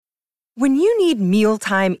When you need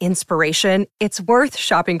mealtime inspiration, it's worth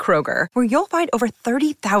shopping Kroger, where you'll find over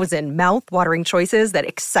 30,000 mouth-watering choices that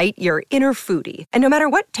excite your inner foodie. And no matter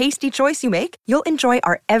what tasty choice you make, you'll enjoy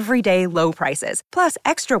our everyday low prices, plus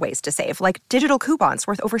extra ways to save, like digital coupons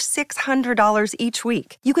worth over $600 each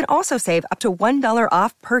week. You can also save up to $1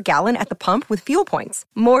 off per gallon at the pump with fuel points.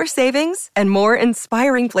 More savings and more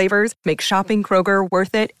inspiring flavors make shopping Kroger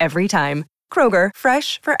worth it every time. Kroger,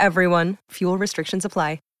 fresh for everyone. Fuel restrictions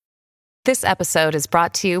apply. This episode is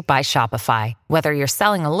brought to you by Shopify. Whether you're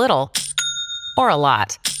selling a little or a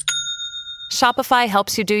lot, Shopify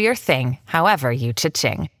helps you do your thing, however you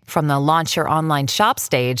cha-ching. From the launch your online shop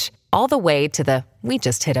stage, all the way to the we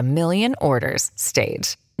just hit 1 million orders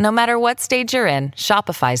stage. No matter what stage you're in,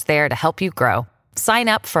 Shopify's there to help you grow. Sign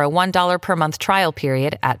up for a $1 per month trial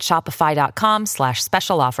period at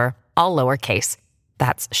shopify.com/special offer, all lowercase.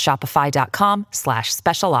 That's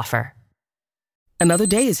shopify.com/special offer. Another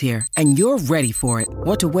day is here, and you're ready for it.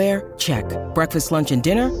 What to wear? Check. Breakfast, lunch, and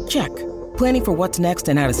dinner? Check. Planning for what's next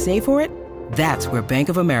and how to save for it? That's where Bank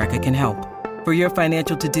of America can help. For your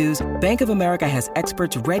financial to-dos, Bank of America has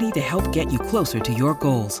experts ready to help get you closer to your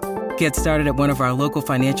goals. Get started at one of our local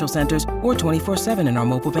financial centers or 24/7 in our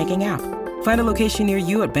mobile banking app. Find a location near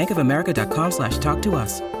you at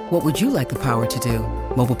bankofamerica.com/talktous. What would you like the power to do?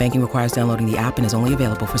 Mobile banking requires downloading the app and is only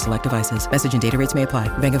available for select devices. Message and data rates may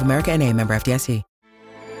apply. Bank of America NA, member FDIC.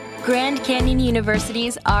 Grand Canyon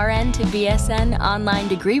University's RN to BSN online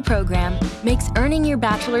degree program makes earning your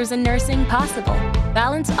bachelor's in nursing possible.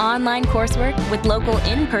 Balance online coursework with local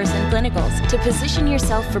in-person clinicals to position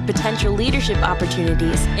yourself for potential leadership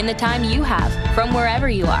opportunities in the time you have from wherever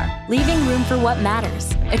you are, leaving room for what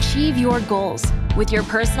matters. Achieve your goals with your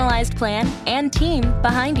personalized plan and team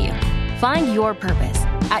behind you. Find your purpose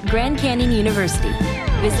at Grand Canyon University.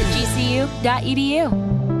 Visit gcu.edu.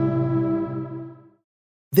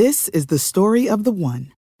 This is the story of the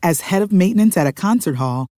one. As head of maintenance at a concert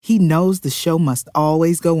hall, he knows the show must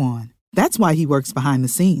always go on. That's why he works behind the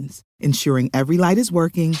scenes, ensuring every light is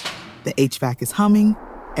working, the HVAC is humming,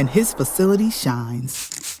 and his facility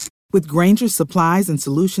shines. With Grainger's supplies and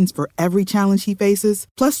solutions for every challenge he faces,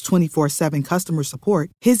 plus 24/7 customer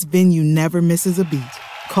support, his venue never misses a beat.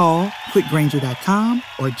 Call quickgrainger.com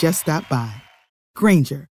or just stop by.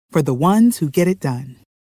 Grainger, for the ones who get it done.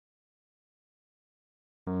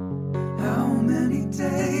 How many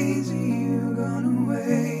days are you gonna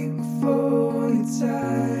wait before you're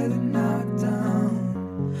tired and knocked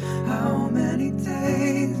down? How many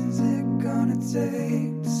days is it gonna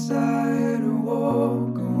take to decide to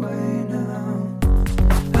walk away now?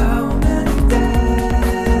 How many days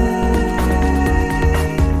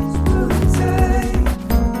will it take?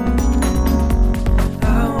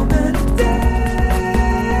 How many days?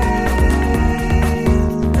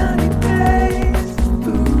 90 days to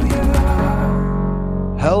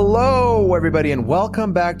booyah. Hello, everybody, and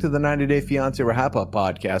welcome back to the 90 Day Fiance Wrap-Up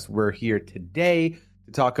Podcast. We're here today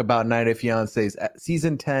to talk about 90 Day Fiance's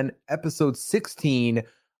Season 10, Episode 16,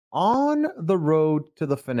 On the Road to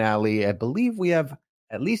the Finale. I believe we have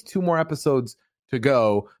at least 2 more episodes to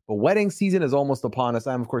go, but wedding season is almost upon us.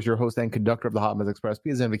 I'm, of course, your host and conductor of the Hot Mess Express,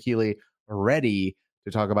 Pia Zanvakili, ready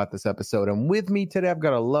to talk about this episode. And with me today, I've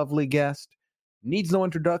got a lovely guest. Needs no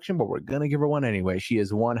introduction, but we're going to give her one anyway. She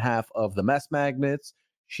is one half of the Mess Magnets.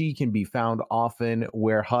 She can be found often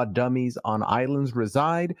where hot dummies on islands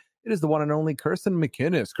reside. It is the one and only Kirsten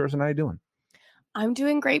McInnes. Kirsten, how you doing? I'm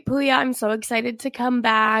doing great, Puya. I'm so excited to come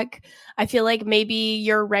back. I feel like maybe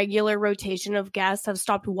your regular rotation of guests have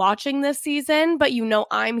stopped watching this season, but you know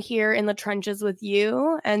I'm here in the trenches with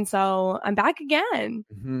you, and so I'm back again.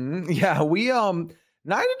 Mm-hmm. Yeah, we 90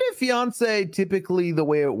 Day Fiance, typically the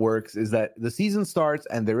way it works is that the season starts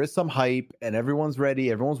and there is some hype and everyone's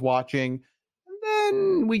ready, everyone's watching.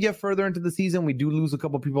 Then we get further into the season, we do lose a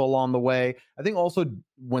couple people along the way. I think also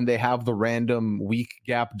when they have the random week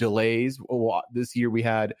gap delays, this year we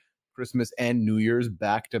had Christmas and New Year's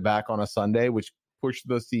back to back on a Sunday, which pushed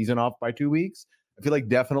the season off by 2 weeks. I feel like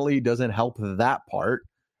definitely doesn't help that part.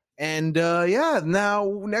 And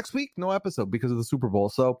now next week, no episode because of the Super Bowl.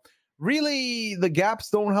 So really, the gaps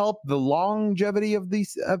don't help. The longevity of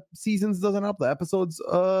these seasons doesn't help. The episodes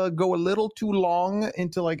go a little too long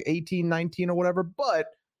into like 18, 19 or whatever. But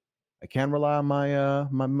I can rely on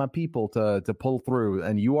my people to pull through.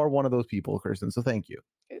 And you are one of those people, Kirsten. So thank you.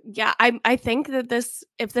 Yeah, I think that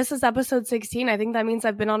if this is episode 16, I think that means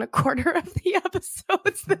I've been on a quarter of the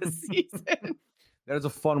episodes this season. That is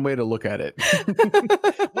a fun way to look at it.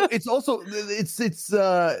 Well, it's also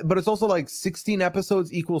like 16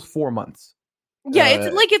 episodes equals 4 months. Yeah,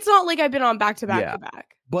 it's not like I've been on back to back yeah. to back.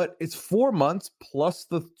 But it's 4 months plus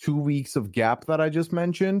the 2 weeks of gap that I just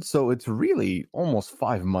mentioned. So it's really almost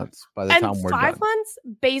 5 months by the time we're done. 5 months,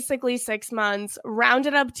 basically 6 months,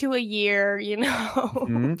 rounded up to a year, you know.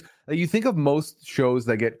 Mhm. You think of most shows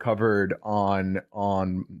that get covered on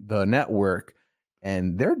the network,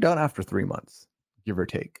 and they're done after 3 months, give or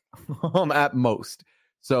take, at most.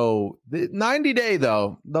 So the 90-day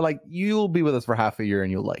though, they're like, you'll be with us for half a year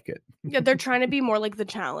and you'll like it. Yeah, they're trying to be more like The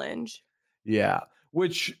Challenge. Yeah,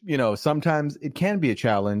 which, sometimes it can be a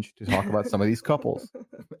challenge to talk about some of these couples.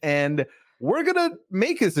 And we're going to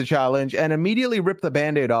make this a challenge and immediately rip the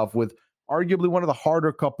Band-Aid off with arguably one of the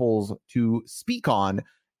harder couples to speak on,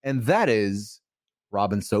 and that is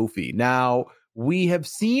Rob and Sophie. Now, we have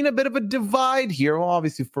seen a bit of a divide here, well,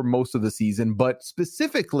 obviously for most of the season, but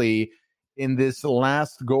specifically in this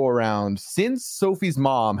last go-around, since Sophie's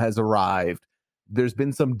mom has arrived, there's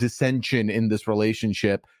been some dissension in this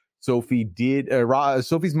relationship.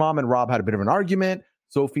 Sophie's mom and Rob had a bit of an argument.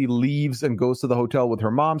 Sophie leaves and goes to the hotel with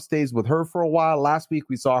her mom, stays with her for a while. Last week,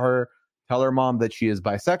 we saw her tell her mom that she is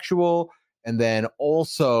bisexual, and then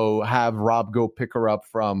also have Rob go pick her up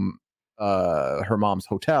from her mom's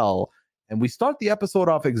hotel. And we start the episode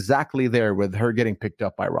off exactly there with her getting picked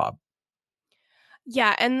up by Rob.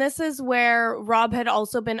 Yeah, and this is where Rob had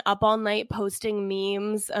also been up all night posting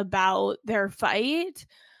memes about their fight.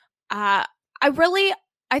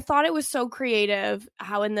 I thought it was so creative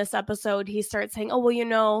how in this episode he starts saying, oh,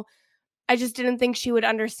 well, I just didn't think she would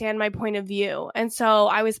understand my point of view. And so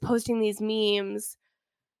I was posting these memes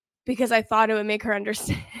because I thought it would make her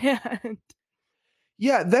understand.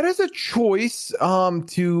 Yeah, that is a choice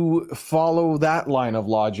to follow that line of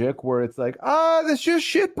logic where it's like, that's just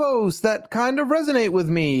shit posts that kind of resonate with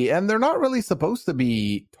me. And they're not really supposed to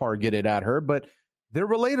be targeted at her, but they're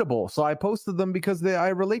relatable. So I posted them because I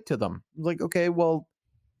relate to them. Like, okay, well,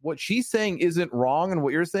 what she's saying isn't wrong and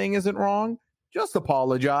what you're saying isn't wrong. Just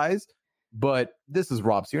apologize. But this is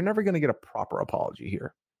Rob, so you're never going to get a proper apology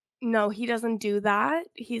here. No, he doesn't do that.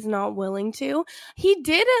 He's not willing to. He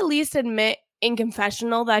did at least admit in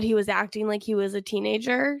confessional that he was acting like he was a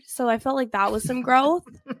teenager. So I felt like that was some growth.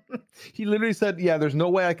 He literally said, yeah, there's no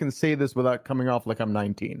way I can say this without coming off like I'm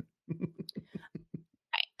 19.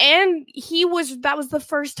 And that was the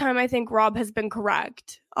first time I think Rob has been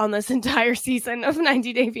correct on this entire season of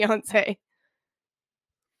 90 Day Fiance.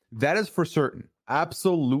 That is for certain.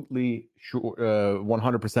 Absolutely sure.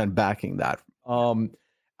 100% backing that.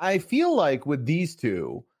 I feel like with these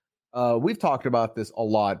two, we've talked about this a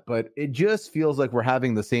lot, but it just feels like we're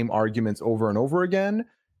having the same arguments over and over again.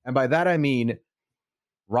 And by that, I mean,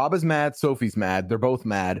 Rob is mad. Sophie's mad. They're both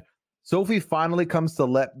mad. Sophie finally comes to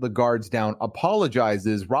let the guards down,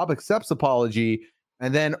 apologizes. Rob accepts apology.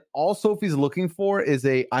 And then all Sophie's looking for is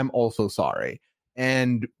I'm also sorry.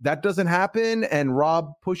 And that doesn't happen. And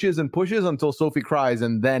Rob pushes and pushes until Sophie cries.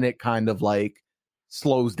 And then it kind of like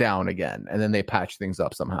slows down again. And then they patch things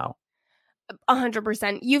up somehow.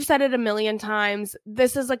 100%. You've said it a million times.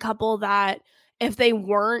 This is a couple that if they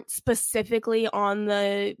weren't specifically on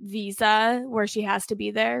the visa where she has to be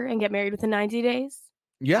there and get married within 90 days,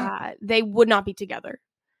 they would not be together.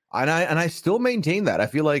 And I still maintain that. I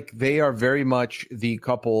feel like they are very much the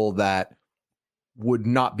couple that would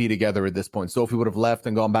not be together at this point. Sophie would have left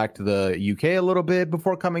and gone back to the UK a little bit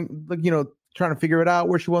before coming, trying to figure it out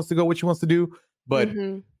where she wants to go, what she wants to do. But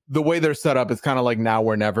the way they're set up, it's kind of like now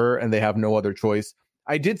or never, and they have no other choice.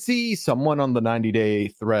 I did see someone on the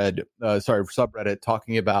 90-day subreddit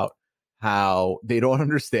talking about how they don't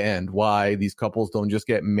understand why these couples don't just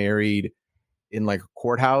get married in like a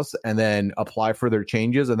courthouse and then apply for their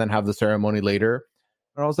changes and then have the ceremony later.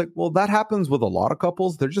 And I was like, well, that happens with a lot of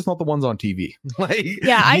couples. They're just not the ones on TV.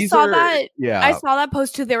 I saw that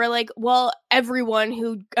post too. They were like, well, everyone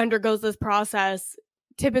who undergoes this process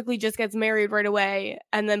typically just gets married right away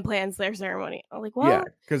and then plans their ceremony. I'm like, what? Yeah,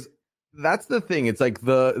 because that's the thing. It's like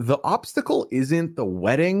the obstacle isn't the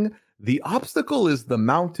wedding. The obstacle is the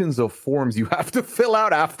mountains of forms you have to fill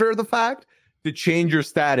out after the fact to change your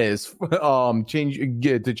status, to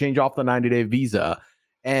change off the 90-day visa.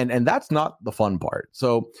 And that's not the fun part.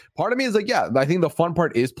 So part of me is like, yeah, I think the fun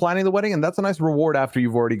part is planning the wedding. And that's a nice reward after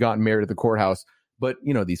you've already gotten married at the courthouse. But,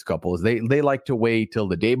 these couples, they like to wait till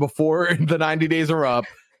the day before the 90 days are up.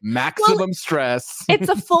 Maximum stress. It's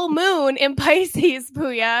a full moon in Pisces,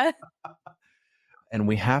 Puya. And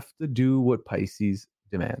we have to do what Pisces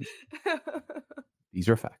demands. These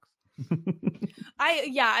are facts.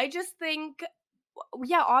 I just think,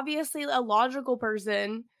 obviously a logical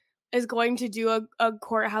person is going to do a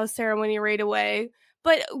courthouse ceremony right away.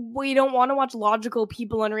 But we don't want to watch logical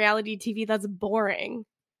people on reality TV. That's boring.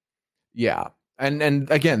 Yeah.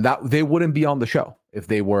 And again, that they wouldn't be on the show if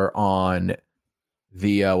they were on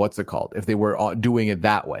the what's it called? If they were doing it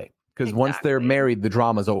that way. Because once they're married, the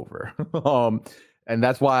drama's over. And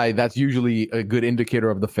that's why that's usually a good indicator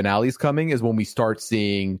of the finales coming, is when we start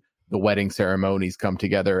seeing the wedding ceremonies come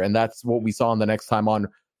together. And that's what we saw in the next time on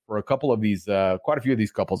for a couple of these, quite a few of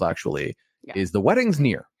these couples actually, is the wedding's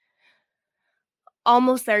near.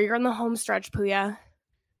 Almost there. You're on the home stretch, Puya.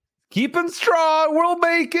 Keeping strong. We'll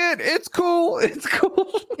make it. It's cool. It's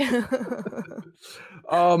cool.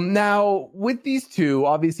 Now with these two,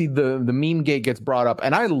 obviously the meme gate gets brought up,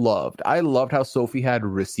 and I loved how Sophie had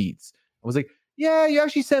receipts. I was like, yeah, you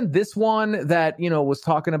actually sent this one that, was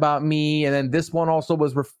talking about me, and then this one also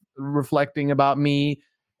was reflecting about me.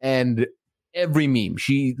 And every meme,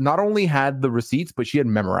 she not only had the receipts, but she had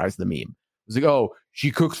memorized the meme. It was like, oh,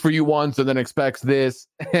 she cooks for you once and then expects this.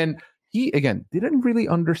 And he, again, didn't really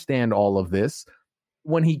understand all of this.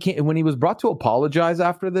 When he was brought to apologize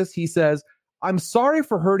after this, he says, I'm sorry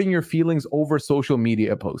for hurting your feelings over social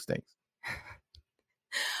media postings.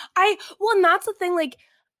 And that's the thing, like,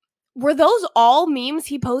 were those all memes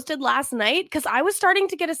he posted last night? Because I was starting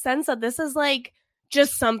to get a sense that this is like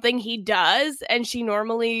just something he does, and she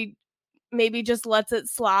normally maybe just lets it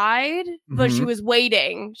slide. But she was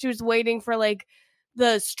waiting. She was waiting for like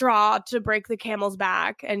the straw to break the camel's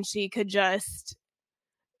back, and she could just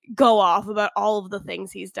go off about all of the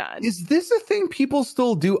things he's done. Is this a thing people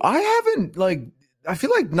still do? I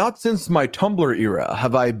feel like not since my Tumblr era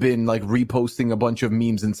have I been like reposting a bunch of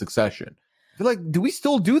memes in succession. I feel like, do we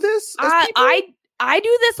still do this? I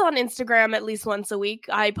do this on Instagram at least once a week.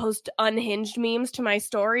 I post unhinged memes to my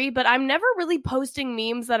story, but I'm never really posting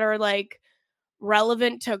memes that are like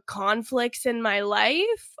relevant to conflicts in my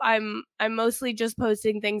life. I'm mostly just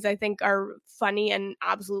posting things I think are funny and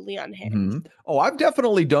absolutely unhinged. Oh, I've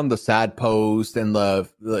definitely done the sad post and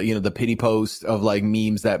the pity post of like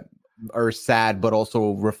memes that are sad but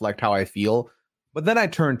also reflect how I feel. But then I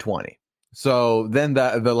turned 20. So then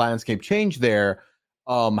the landscape changed there.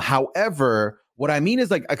 However, what I mean is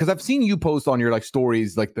like, because I've seen you post on your like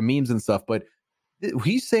stories, like the memes and stuff, but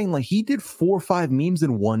he's saying like he did 4 or 5 memes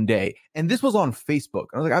in one day, and this was on Facebook.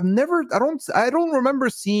 I was like, I don't remember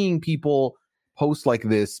seeing people post like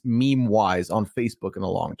this meme wise on Facebook in a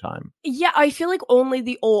long time. Yeah, I feel like only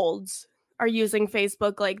the olds are using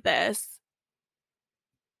Facebook like this.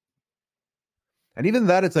 And even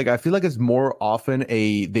that, it's like, I feel like it's more often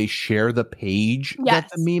they share the page that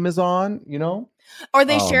the meme is on, Or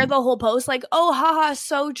they share the whole post like, oh, haha,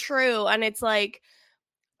 so true. And it's like,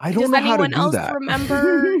 I don't know how to do that. Does anyone else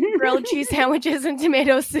remember grilled cheese sandwiches and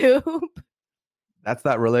tomato soup? That's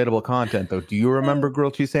that relatable content, though. Do you remember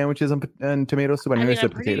grilled cheese sandwiches and tomato soup? I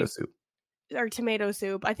said potato soup. Or tomato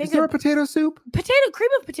soup. I think. Is there a potato soup? Cream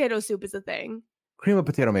of potato soup is a thing. Cream of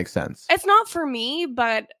potato makes sense. It's not for me,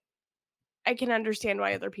 but I can understand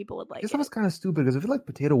why other people would like it. That was kind of stupid because I feel like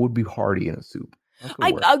potato would be hearty in a soup.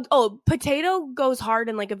 Potato goes hard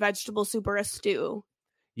in like a vegetable soup or a stew.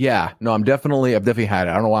 Yeah, no, I've definitely had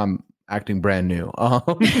it. I don't know why I'm acting brand new. I'm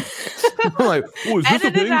like, oh, is this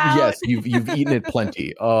a thing? Yes, you've eaten it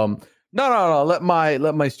plenty. No. Let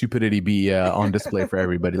my stupidity be on display for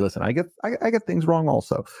everybody. Listen, I get things wrong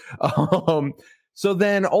also. So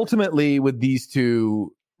then ultimately with these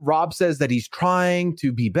two, Rob says that he's trying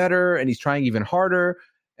to be better and he's trying even harder.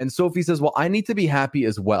 And Sophie says, well, I need to be happy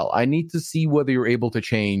as well. I need to see whether you're able to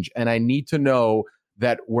change. And I need to know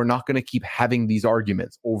that we're not going to keep having these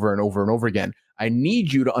arguments over and over and over again. I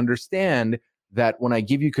need you to understand that when I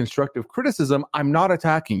give you constructive criticism, I'm not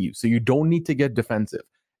attacking you. So you don't need to get defensive.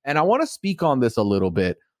 And I want to speak on this a little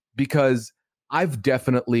bit because I've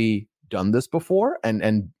definitely done this before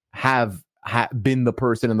and have been the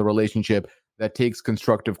person in the relationship that takes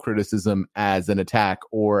constructive criticism as an attack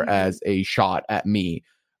or as a shot at me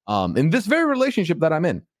in this very relationship that I'm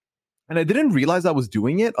in. And I didn't realize I was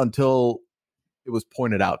doing it until it was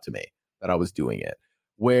pointed out to me that I was doing it,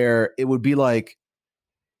 where it would be like,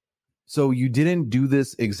 so you didn't do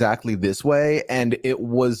this exactly this way. And it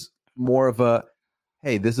was more of a,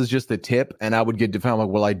 hey, this is just a tip. And I would get defended. I'm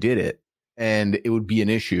like, well, I did it. And it would be an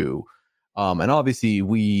issue. And obviously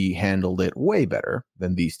we handled it way better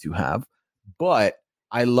than these two have. But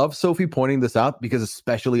I love Sophie pointing this out because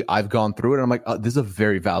especially I've gone through it. And I'm like, this is a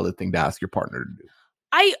very valid thing to ask your partner to do.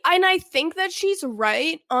 I think that she's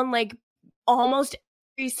right on like almost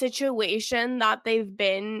every situation that they've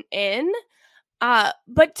been in.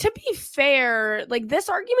 But to be fair, like this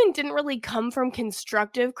argument didn't really come from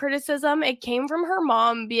constructive criticism. It came from her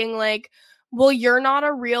mom being like, well, you're not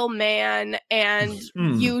a real man and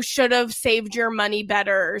you should have saved your money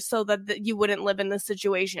better so that you wouldn't live in this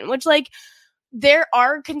situation, which like, there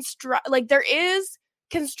is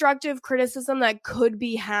constructive criticism that could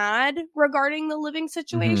be had regarding the living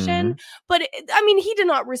situation. But I mean, he did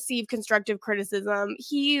not receive constructive criticism.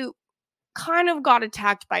 He kind of got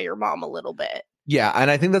attacked by your mom a little bit. Yeah,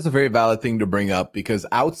 and I think that's a very valid thing to bring up, because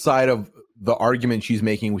outside of the argument she's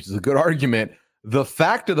making, which is a good argument, the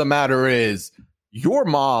fact of the matter is your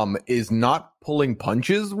mom is not pulling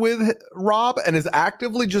punches with Rob and is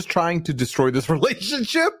actively just trying to destroy this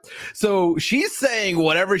relationship. So she's saying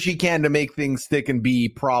whatever she can to make things stick and be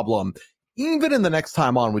problem. Even in the next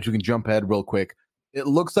time on, which we can jump ahead real quick, it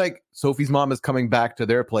looks like Sophie's mom is coming back to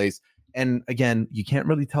their place. And again, you can't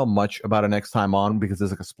really tell much about a next time on because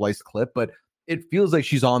there's like a spliced clip, but it feels like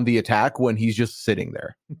she's on the attack when he's just sitting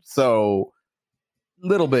there. So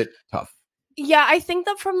little bit tough. Yeah, I think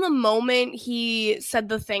that from the moment he said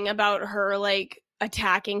the thing about her like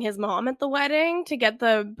attacking his mom at the wedding to get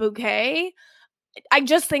the bouquet, I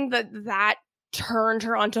just think that turned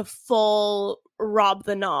her onto full Rob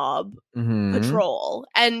the Knob patrol,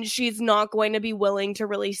 and she's not going to be willing to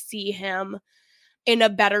really see him in a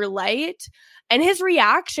better light. And his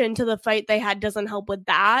reaction to the fight they had doesn't help with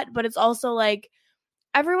that, but it's also like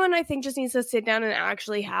everyone, I think, just needs to sit down and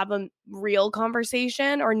actually have a real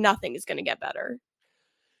conversation, or nothing is going to get better.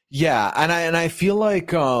 Yeah, and I feel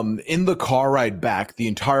like in the car ride back, the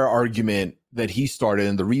entire argument that he started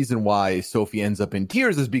and the reason why Sophie ends up in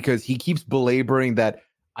tears is because he keeps belaboring that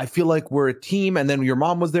I feel like we're a team, and then your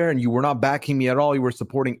mom was there and you were not backing me at all. You were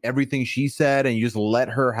supporting everything she said and you just let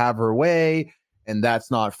her have her way, and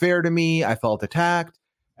that's not fair to me. I felt attacked.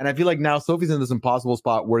 And I feel like now Sophie's in this impossible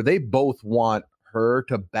spot where they both want her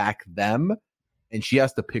to back them, and she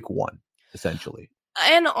has to pick one, essentially.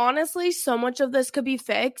 And honestly, so much of this could be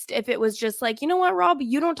fixed if it was just like, you know what, Rob,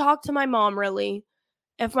 you don't talk to my mom, really.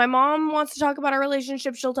 If my mom wants to talk about our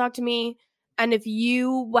relationship, she'll talk to me. And if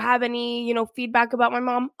you have any, feedback about my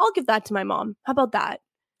mom, I'll give that to my mom. How about that?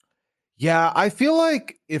 Yeah, I feel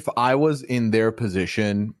like if I was in their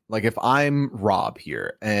position, like if I'm Rob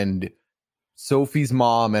here and Sophie's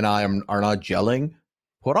mom and I are not gelling,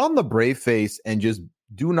 put on the brave face and just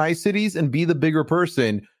do niceties and be the bigger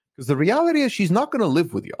person. Because the reality is she's not going to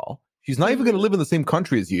live with y'all. She's not even going to live in the same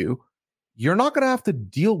country as you. You're not going to have to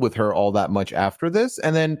deal with her all that much after this.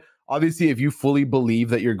 And then obviously, if you fully believe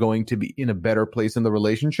that you're going to be in a better place in the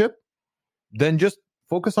relationship, then just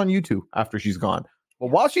focus on you two after she's gone. But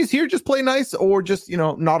while she's here, just play nice, or just,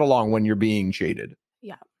 nod along when you're being shaded.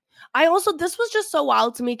 Yeah. This was just so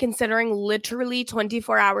wild to me, considering literally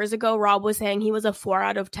 24 hours ago, Rob was saying he was a 4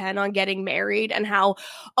 out of 10 on getting married, and how,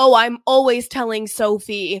 I'm always telling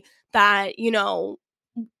Sophie that,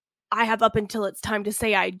 I have up until it's time to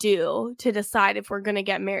say I do to decide if we're going to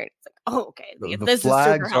get married. It's like, okay. The this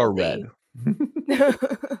flags is super are red.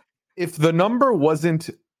 If the number wasn't,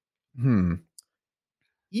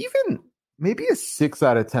 even maybe a 6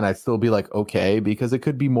 out of 10, I'd still be like, okay, because it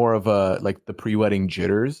could be more of a, like the pre-wedding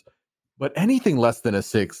jitters. But anything less than a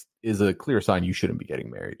 6 is a clear sign you shouldn't be getting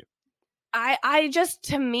married. I just,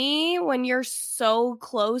 to me, when you're so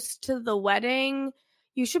close to the wedding,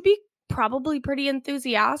 you should be probably pretty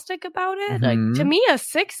enthusiastic about it. Like, to me, a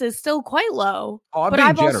 6 is still quite low. Oh, but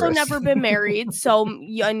I've also never been married, so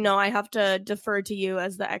I have to defer to you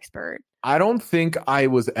as the expert. I don't think I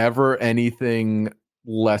was ever anything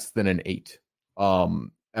less than an 8,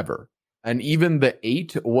 ever. And even the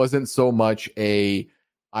 8 wasn't so much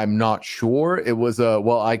I'm not sure. It was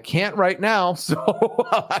I can't right now, so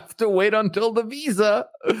I'll have to wait until the visa.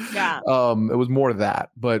 Yeah. It was more that.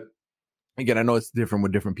 But again, I know it's different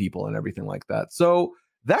with different people and everything like that. So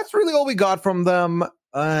that's really all we got from them.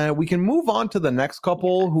 We can move on to the next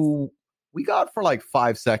couple who we got for like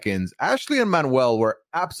 5 seconds. Ashley and Manuel were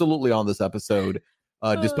absolutely on this episode.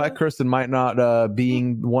 Despite Kirsten might not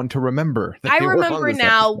being one to remember. I remember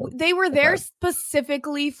now. Episode. They were there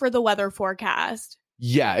specifically for the weather forecast.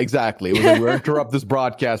 Yeah, exactly. It was like, we're interrupt this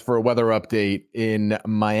broadcast for a weather update in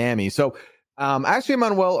Miami. So Ashley and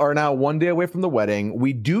Manuel are now 1 day away from the wedding.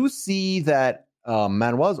 We do see that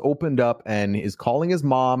Manuel's opened up and is calling his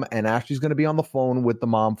mom, and Ashley's going to be on the phone with the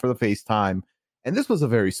mom for the FaceTime. And this was a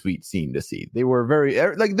very sweet scene to see. They were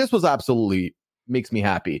this was absolutely makes me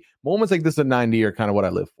happy. Moments like this at 90 are kind of what I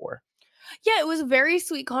live for. Yeah, it was a very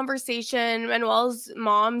sweet conversation. Manuel's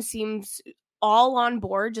mom seems all on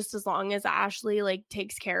board just as long as Ashley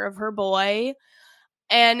takes care of her boy.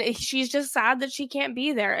 And she's just sad that she can't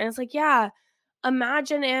be there. And it's like, yeah,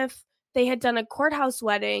 imagine if they had done a courthouse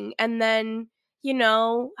wedding and then,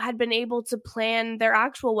 had been able to plan their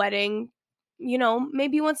actual wedding,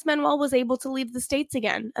 maybe once Manuel was able to leave the States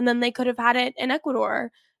again, and then they could have had it in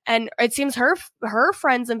Ecuador. And it seems her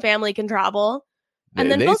friends and family can travel. And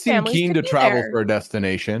then They both seem families keen could to be travel there. for a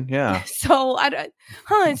destination. Yeah. So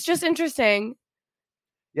it's just interesting.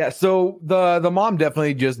 Yeah, so the mom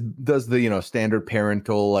definitely just does the standard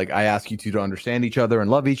parental, like, I ask you two to understand each other and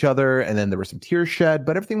love each other, and then there were some tears shed,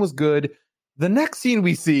 but everything was good. The next scene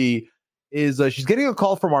we see is she's getting a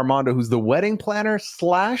call from Armando, who's the wedding planner /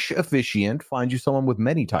 officiant. Find you someone with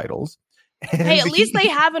many titles. Hey, at least they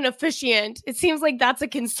have an officiant. It seems like that's a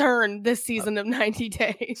concern this season of 90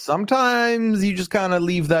 Days. Sometimes you just kind of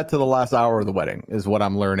leave that to the last hour of the wedding, is what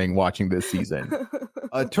I'm learning watching this season.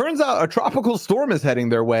 Turns out a tropical storm is heading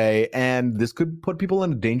their way, and this could put people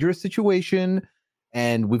in a dangerous situation.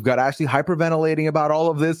 And we've got Ashley hyperventilating about all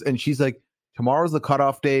of this, and she's like, tomorrow's the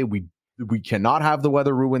cutoff day. We cannot have the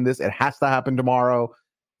weather ruin this. It has to happen tomorrow.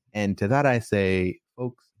 And to that I say,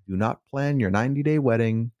 folks, do not plan your 90-day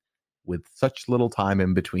wedding with such little time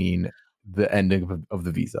in between the ending of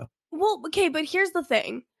the visa. Well, okay, but here's the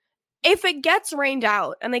thing. If it gets rained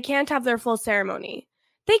out and they can't have their full ceremony,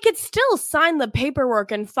 they could still sign the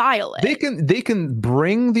paperwork and file it. They can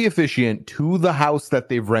bring the officiant to the house that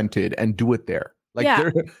they've rented and do it there. Like, Yeah.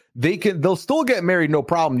 they'll still get married, no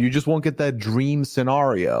problem. You just won't get that dream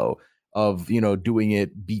scenario of, doing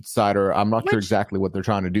it beachside, or I'm not sure exactly what they're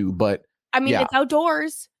trying to do, but I mean, yeah. It's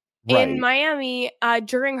outdoors. Right. In Miami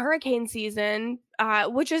during hurricane season,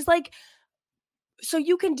 which is like, so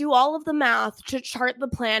you can do all of the math to chart the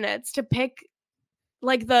planets to pick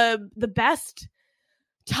like the best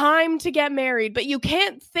time to get married, but you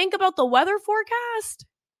can't think about the weather forecast.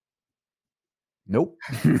 Nope.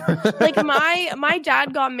 Like my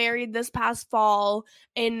dad got married this past fall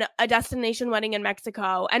in a destination wedding in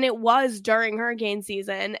Mexico, and it was during hurricane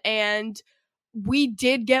season, and we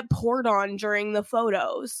did get poured on during the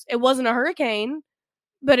photos. It wasn't a hurricane,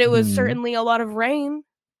 but it was certainly a lot of rain.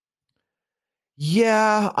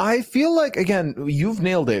 Yeah, I feel like, again, you've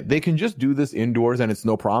nailed it. They can just do this indoors and it's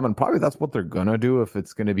no problem. And probably that's what they're going to do if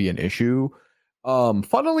it's going to be an issue.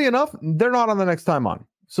 Funnily enough, they're not on the next time on.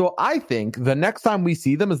 So I think the next time we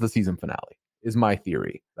see them is the season finale, is my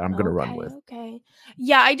theory that I'm going to run with. Okay.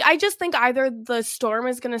 Yeah, I just think either the storm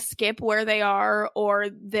is going to skip where they are, or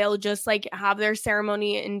they'll just like have their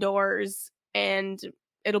ceremony indoors and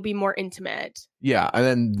it'll be more intimate. Yeah,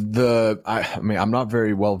 and then I mean, I'm not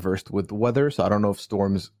very well versed with the weather, so I don't know if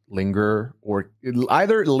storms linger or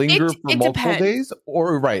either linger for multiple depends. days,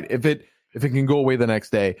 or if it can go away the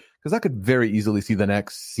next day, because I could very easily see the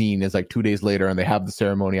next scene is like 2 days later and they have the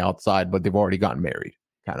ceremony outside, but they've already gotten married,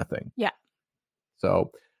 kind of thing. Yeah.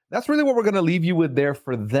 So that's really what we're going to leave you with there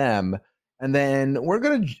for them. And then we're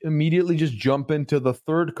going to immediately just jump into the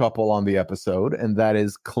third couple on the episode, and that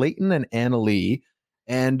is Clayton and Annalee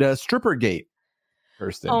and Strippergate.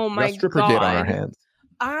 Kirsten. Oh my God. Strippergate on our hands.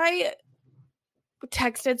 I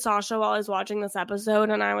texted Sasha while I was watching this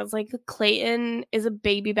episode, and I was like, Clayton is a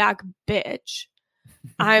baby back bitch.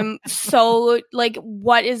 I'm so like,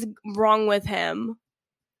 what is wrong with him?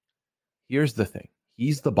 Here's the thing.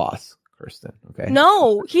 He's the boss, Kirsten. Okay.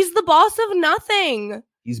 No, he's the boss of nothing.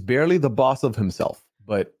 He's barely the boss of himself,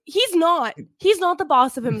 but He's not. He's not the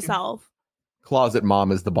boss of himself. Closet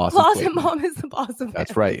mom is the boss. Closet mom is the boss of him.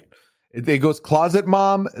 That's right. It goes closet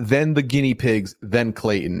mom, then the guinea pigs, then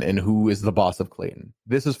Clayton, and who is the boss of Clayton?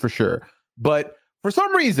 This is for sure. But for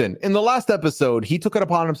some reason, in the last episode, he took it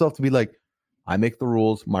upon himself to be like, I make the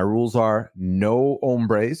rules. My rules are no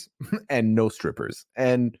hombres and no strippers.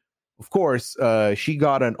 And of course, she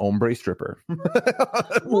got an hombre stripper.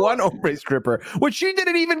 One hombre stripper, which she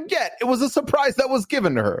didn't even get. It was a surprise that was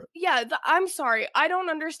given to her. Yeah, I'm sorry. I don't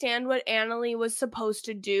understand what Annalee was supposed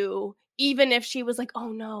to do, even if she was like, oh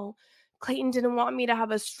no, Clayton didn't want me to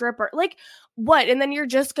have a stripper. Like, what? And then you're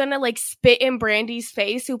just gonna like spit in Brandy's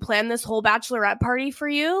face, who planned this whole bachelorette party for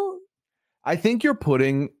you? I think you're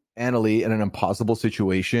putting Annalee in an impossible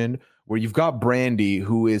situation where you've got Brandy,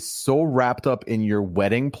 who is so wrapped up in your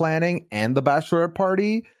wedding planning and the bachelorette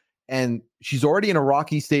party, and she's already in a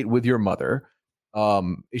rocky state with your mother.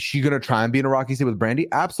 Is she going to try and be in a rocky state with Brandy?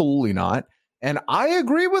 Absolutely not. And I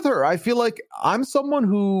agree with her. I feel like I'm someone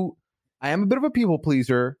who, I am a bit of a people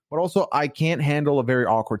pleaser, but also I can't handle a very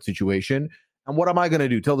awkward situation. And what am I going to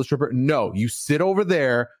do? Tell the stripper, no, you sit over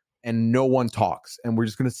there and no one talks, and we're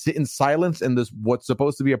just going to sit in silence in this what's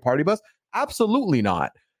supposed to be a party bus? Absolutely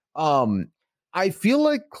not. I feel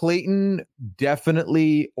like Clayton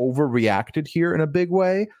definitely overreacted here in a big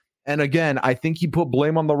way. And again, I think he put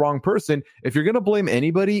blame on the wrong person. If you're going to blame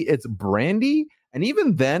anybody, it's Brandy. And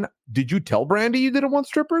even then, did you tell Brandy you didn't want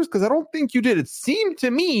strippers? Because I don't think you did. It seemed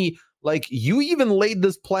to me like you even laid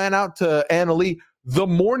this plan out to Annalee the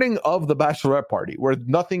morning of the bachelorette party, where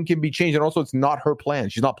nothing can be changed. And also, it's not her plan.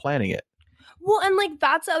 She's not planning it. Well, and like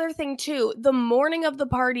that's the other thing too. The morning of the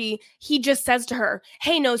party, he just says to her,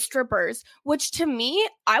 "Hey, no strippers," which to me,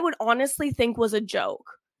 I would honestly think was a joke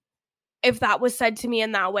if that was said to me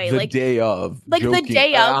in that way. The day of, like the joking,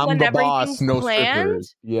 day of I'm when the boss, everything's no planned.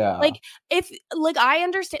 strippers. Yeah. Like if like I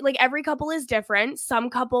understand, like every couple is different. Some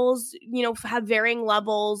couples, have varying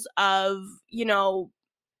levels of,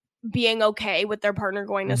 being okay with their partner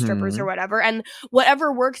going to strippers or whatever, and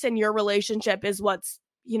whatever works in your relationship is what's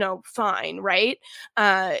fine, right?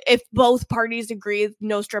 If both parties agree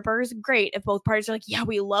no strippers, great. If both parties are like, yeah,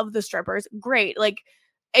 we love the strippers, great. Like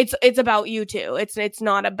it's about you two. It's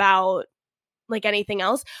not about like anything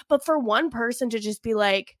else. But for one person to just be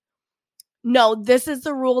like, no, this is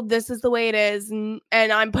the rule, this is the way it is, and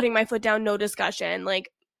I'm putting my foot down, no discussion,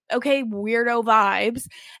 like, okay, weirdo vibes.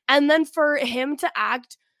 And then for him to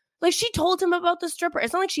act like she told him about the stripper.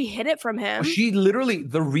 It's not like she hid it from him. She literally,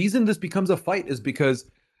 the reason this becomes a fight is because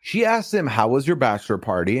she asked him, how was your bachelor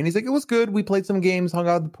party? And he's like, it was good. We played some games, hung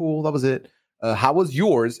out at the pool. That was it. How was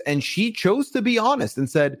yours? And she chose to be honest and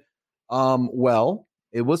said, well,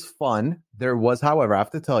 it was fun. There was, however, I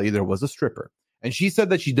have to tell you, there was a stripper. And she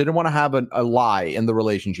said that she didn't want to have a lie in the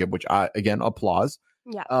relationship, which I, again, applause.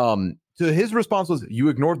 Yeah. To his response was, you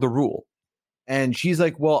ignored the rule. And she's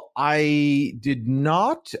like, well, I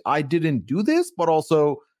didn't do this, but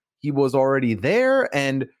also he was already there.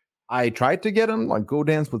 And I tried to get him like go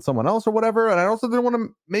dance with someone else or whatever. And I also didn't want to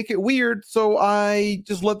make it weird. So I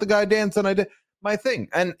just let the guy dance and I did my thing.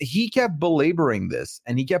 And he kept belaboring this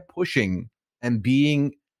and he kept pushing and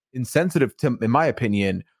being insensitive to, in my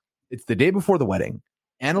opinion, it's the day before the wedding.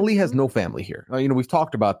 Annalie has no family here. We've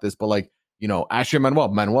talked about this, but like, Ashley and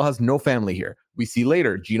Manuel has no family here. We see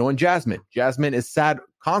later Gino and Jasmine. Jasmine is sad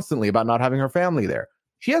constantly about not having her family there.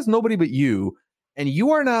 She has nobody but you. And you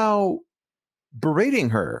are now berating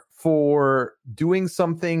her for doing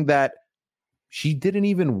something that she didn't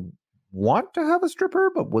even want to have a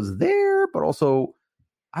stripper, but was there. But also,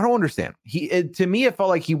 I don't understand. To me, it felt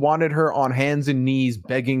like he wanted her on hands and knees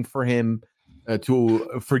begging for him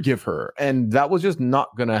to forgive her, and that was just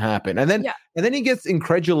not gonna happen. And then he gets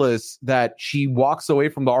incredulous that she walks away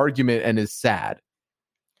from the argument and is sad.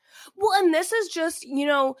 Well, and this is just,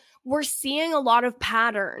 we're seeing a lot of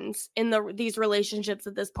patterns in these relationships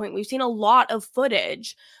at this point. We've seen a lot of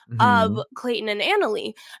footage of Clayton and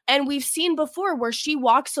Annalie, and we've seen before where she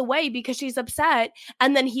walks away because she's upset,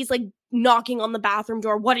 and then he's like knocking on the bathroom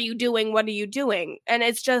door, what are you doing? What are you doing? And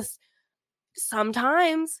it's just,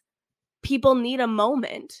 sometimes people need a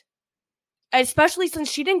moment, especially since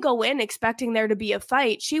she didn't go in expecting there to be a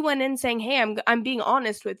fight. She went in saying, hey, I'm being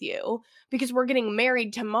honest with you because we're getting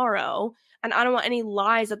married tomorrow and I don't want any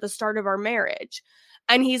lies at the start of our marriage.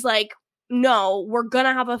 And he's like, no, we're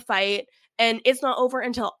gonna have a fight and it's not over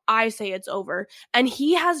until I say it's over. And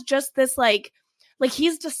he has just this like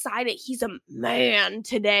he's decided he's a man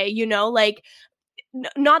today, like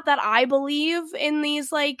not that I believe in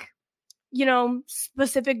these like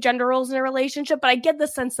specific gender roles in a relationship, but I get the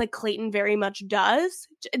sense that Clayton very much does.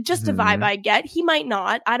 Just a vibe I get. He might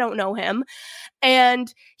not. I don't know him.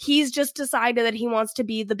 And he's just decided that he wants to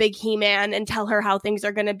be the big he-man and tell her how things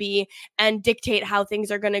are going to be and dictate how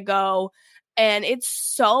things are going to go. And it's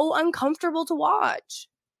so uncomfortable to watch.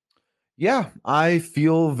 Yeah, I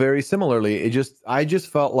feel very similarly. I just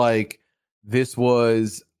felt like this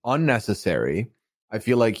was unnecessary. I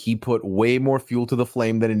feel like he put way more fuel to the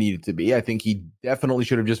flame than it needed to be. I think he definitely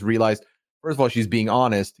should have just realized, first of all, she's being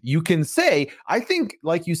honest. You can say, I think,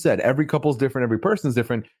 like you said, every couple's different, every person's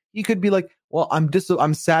different. He could be like, well,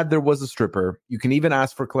 I'm sad there was a stripper. You can even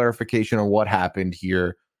ask for clarification on what happened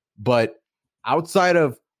here. But outside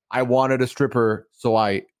of, I wanted a stripper,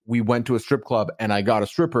 so we went to a strip club and I got a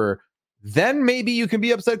stripper, then maybe you can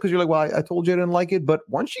be upset because you're like, well, I told you I didn't like it. But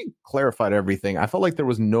once she clarified everything, I felt like there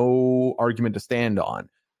was no argument to stand on.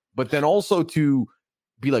 But then also to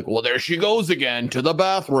be like, well, there she goes again to the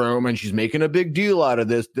bathroom and she's making a big deal out of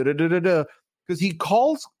this. Because he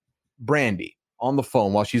calls Brandy on the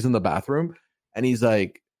phone while she's in the bathroom. And he's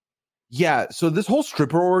like, yeah, so this whole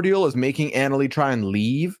stripper ordeal is making Annalie try and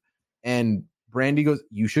leave. And Brandy goes,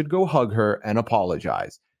 you should go hug her and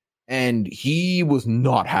apologize. And he was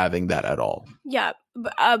not having that at all. Yeah.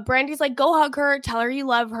 Brandy's like, go hug her, tell her you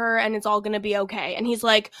love her, and it's all going to be okay. And he's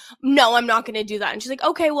like, no, I'm not going to do that. And she's like,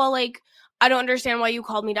 okay, well, like, I don't understand why you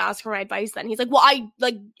called me to ask for my advice then. He's like, well, I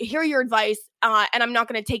like hear your advice and I'm not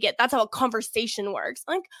going to take it. That's how a conversation works.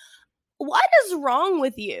 Like, what is wrong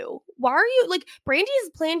with you? Why are you like, Brandy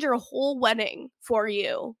has planned your whole wedding for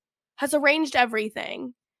you, has arranged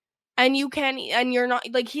everything. And you're not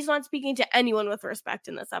like, he's not speaking to anyone with respect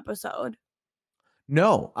in this episode.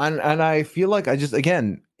 No, and I feel like I just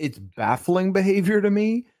again, it's baffling behavior to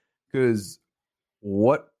me because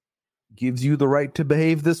what gives you the right to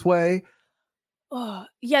behave this way? Oh,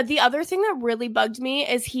 yeah, the other thing that really bugged me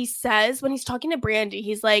is he says when he's talking to Brandy,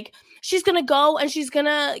 he's like, she's gonna go and she's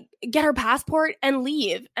gonna get her passport and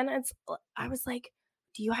leave. And I was like,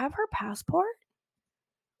 do you have her passport?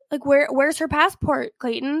 Like, where's her passport,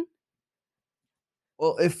 Clayton?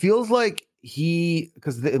 Well, it feels like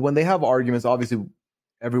because when they have arguments, obviously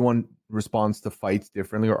everyone responds to fights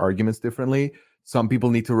differently or arguments differently. Some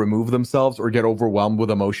people need to remove themselves or get overwhelmed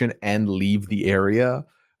with emotion and leave the area.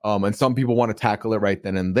 And some people want to tackle it right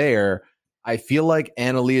then and there. I feel like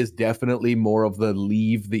Annalie is definitely more of the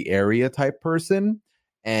leave the area type person.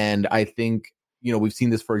 And I think, we've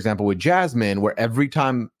seen this, for example, with Jasmine, where every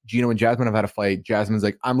time Gino and Jasmine have had a fight, Jasmine's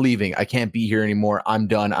like, I'm leaving. I can't be here anymore. I'm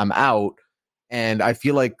done. I'm out. And I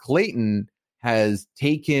feel like Clayton has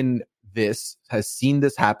taken this, has seen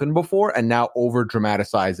this happen before, and now over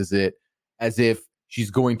dramatizes it as if she's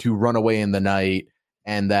going to run away in the night,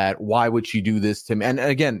 and that why would she do this to me? And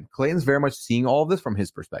again, Clayton's very much seeing all of this from his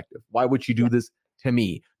perspective. Why would she do this to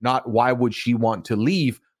me? Not why would she want to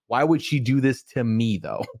leave? Why would she do this to me,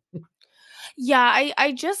 though? Yeah,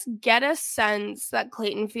 I just get a sense that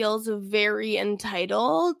Clayton feels very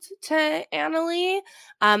entitled to Annalie.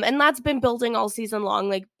 And that's been building all season long.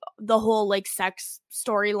 Like the whole like sex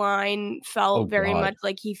storyline felt very much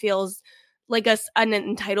like he feels like an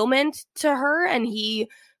entitlement to her, and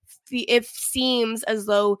it seems as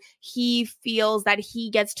though he feels that he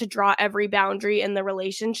gets to draw every boundary in the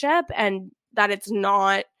relationship, and that it's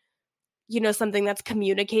not, something that's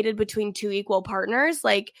communicated between two equal partners.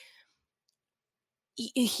 Like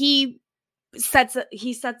he sets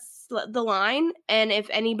the line, and if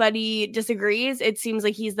anybody disagrees, it seems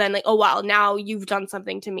like he's then like, oh wow, now you've done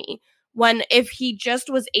something to me. When if he just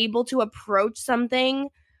was able to approach something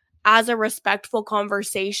as a respectful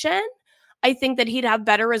conversation, I think that he'd have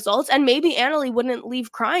better results, and maybe Annalie wouldn't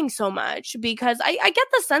leave crying so much, because I get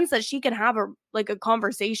the sense that she can have a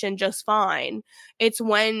conversation just fine. It's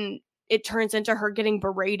when it turns into her getting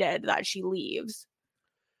berated that she leaves.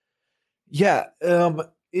 Yeah,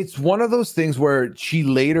 it's one of those things where she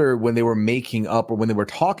later, when they were making up or when they were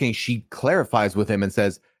talking, she clarifies with him and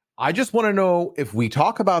says, I just want to know if we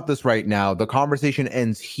talk about this right now, the conversation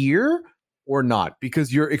ends here or not,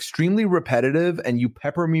 because you're extremely repetitive and you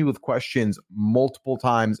pepper me with questions multiple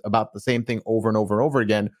times about the same thing over and over and over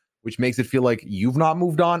again, which makes it feel like you've not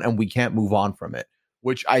moved on and we can't move on from it,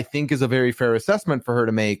 which I think is a very fair assessment for her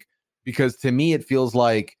to make, because to me, it feels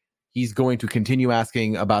like he's going to continue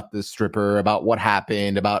asking about this stripper, about what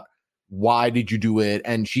happened, about why did you do it?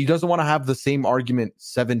 And she doesn't want to have the same argument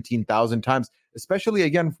 17,000 times, especially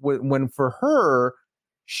again, when for her,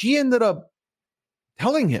 she ended up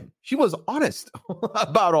telling him. She was honest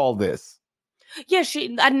about all this. Yeah,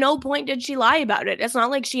 she at no point did she lie about it. It's not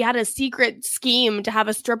like she had a secret scheme to have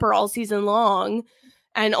a stripper all season long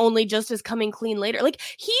and only just is coming clean later. Like,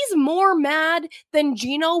 he's more mad than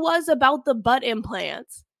Gino was about the butt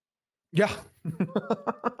implants. Yeah.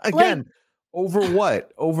 Again, over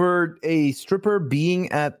what? Over a stripper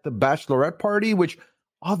being at the bachelorette party, which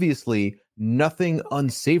obviously nothing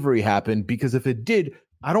unsavory happened, because if it did,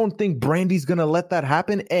 I don't think Brandy's going to let that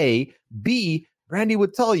happen. A. B. Brandy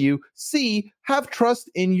would tell you. C. Have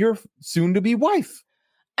trust in your soon-to-be wife.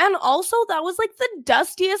 And also, that was like the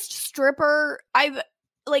dustiest stripper I've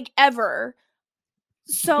ever.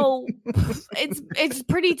 So it's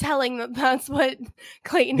pretty telling that that's what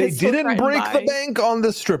Clayton is. They didn't break the bank on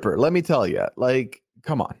the stripper, let me tell you. Like,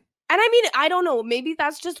 come on. And I mean, I don't know. Maybe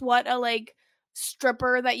that's just what a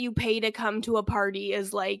stripper that you pay to come to a party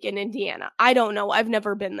is like in Indiana. I don't know. I've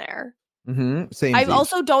never been there. Same. I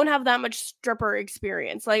also don't have that much stripper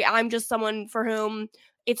experience. Like, I'm just someone for whom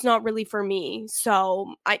it's not really for me.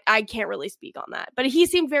 So I can't really speak on that. But he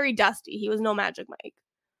seemed very dusty. He was no Magic Mike.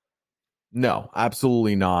 No,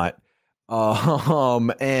 absolutely not.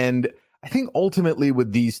 And I think ultimately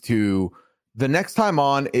with these two, the next time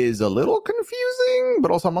on is a little confusing, but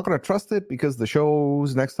also I'm not going to trust it because the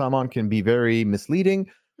shows next time on can be very misleading.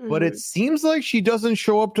 Mm-hmm. But it seems like she doesn't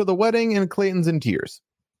show up to the wedding and Clayton's in tears.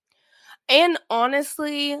 And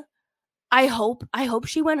honestly, I hope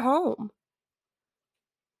she went home.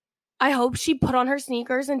 I hope she put on her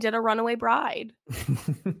sneakers and did a runaway bride.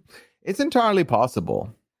 It's entirely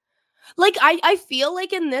possible. Like, I feel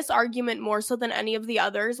like in this argument more so than any of the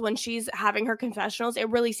others, when she's having her confessionals, it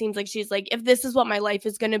really seems like she's like, if this is what my life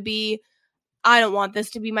is going to be, I don't want this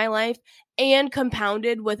to be my life. And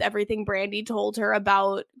compounded with everything Brandy told her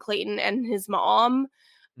about Clayton and his mom,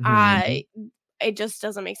 it just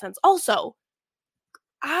doesn't make sense. Also,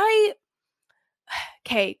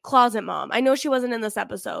 okay, closet mom. I know she wasn't in this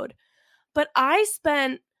episode, but I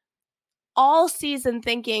spent all season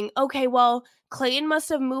thinking, okay, well, Clayton must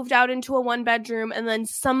have moved out into a 1-bedroom and then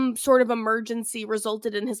some sort of emergency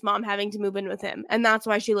resulted in his mom having to move in with him. And that's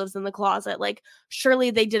why she lives in the closet. Like,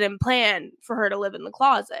 surely they didn't plan for her to live in the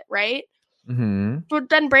closet, right? Mm-hmm. But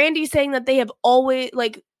then Brandy's saying that they have always,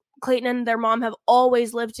 like, Clayton and their mom have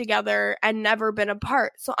always lived together and never been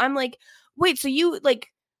apart. So I'm like, wait, so you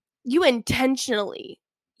intentionally,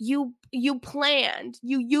 you planned,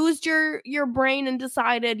 you used your brain and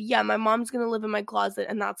decided, yeah, my mom's gonna live in my closet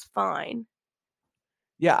and that's fine.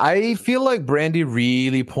 Yeah, I feel like Brandy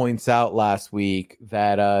really points out last week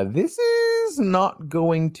that this is not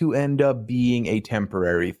going to end up being a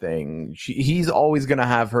temporary thing. He's always going to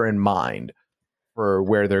have her in mind for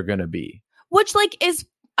where they're going to be. Which, like, is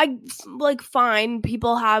fine.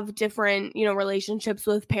 People have different, relationships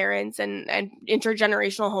with parents, and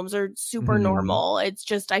intergenerational homes are super normal. It's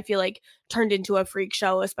just, I feel like, turned into a freak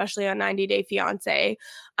show, especially on 90 Day Fiance.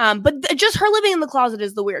 But just her living in the closet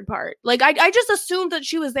is the weird part. Like, I just assumed that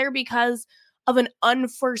she was there because of an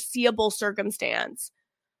unforeseeable circumstance.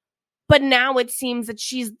 But now it seems that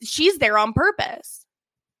she's there on purpose.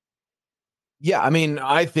 Yeah, I mean,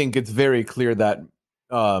 I think it's very clear that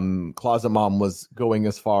Closet Mom was going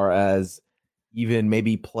as far as even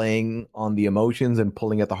maybe playing on the emotions and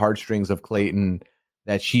pulling at the heartstrings of Clayton,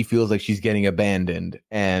 that she feels like she's getting abandoned.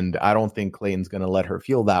 And I don't think Clayton's going to let her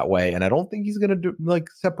feel that way. And I don't think he's going to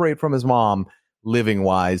separate from his mom living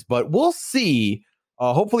wise, but we'll see.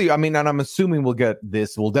 Hopefully, I mean, and I'm assuming we'll get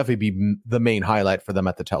this will definitely be the main highlight for them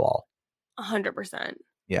at the tell-all. 100%.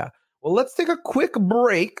 Yeah. Well, let's take a quick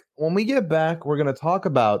break. When we get back, we're going to talk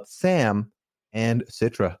about Sam and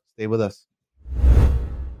Citra. Stay with us.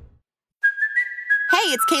 Hey,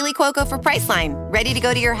 it's Kaylee Cuoco for Priceline. Ready to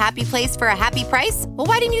go to your happy place for a happy price? Well,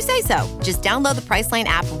 why didn't you say so? Just download the Priceline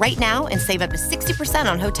app right now and save up to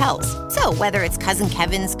 60% on hotels. So whether it's Cousin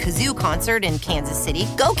Kevin's Kazoo Concert in Kansas City,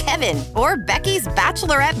 go Kevin, or Becky's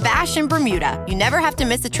Bachelorette Bash in Bermuda, you never have to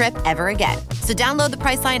miss a trip ever again. So download the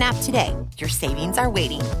Priceline app today. Your savings are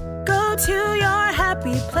waiting. Go to your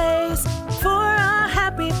happy place for a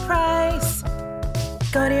happy price.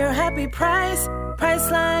 Go to your happy price,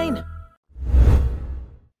 Priceline.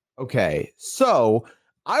 Okay, so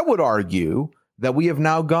I would argue that we have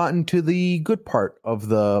now gotten to the good part of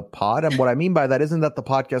the pod. And what I mean by that isn't that the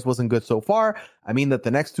podcast wasn't good so far. I mean that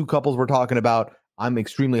the next two couples we're talking about, I'm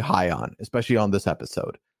extremely high on, especially on this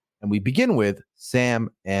episode. And we begin with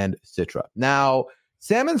Sam and Citra. Now,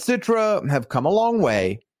 Sam and Citra have come a long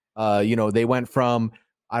way. They went from,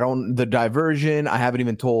 the diversion. I haven't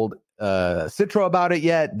even told Citra about it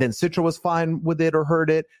yet. Then Citra was fine with it or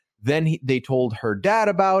heard it. Then they told her dad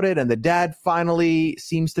about it, and the dad finally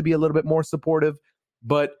seems to be a little bit more supportive.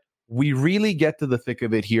 But we really get to the thick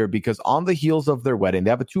of it here because on the heels of their wedding,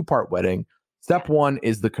 they have a 2-part wedding. Step 1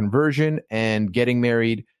 is the conversion and getting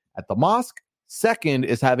married at the mosque. Second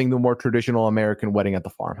is having the more traditional American wedding at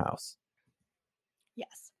the farmhouse.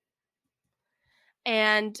 Yes.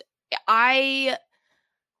 And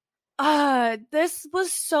this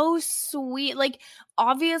was so sweet. Like,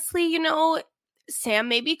 obviously, Sam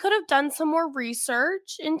maybe could have done some more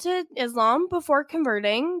research into Islam before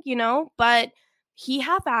converting, but he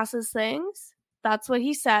half-asses things. That's what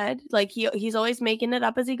he said. Like, he's always making it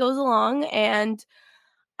up as he goes along. And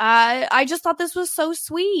I just thought this was so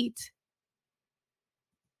sweet.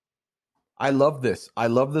 I love this. I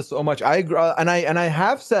love this so much. I agree, and I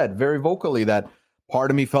have said very vocally that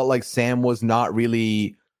part of me felt like Sam was not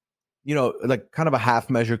really, like kind of a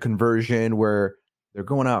half-measure conversion where they're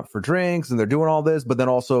going out for drinks and they're doing all this, but then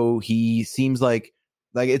also he seems like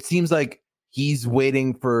it seems like he's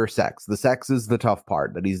waiting for sex. The sex is the tough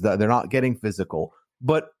part, that they're not getting physical.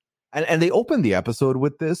 But and they opened the episode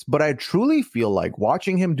with this, but I truly feel like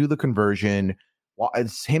watching him do the conversion,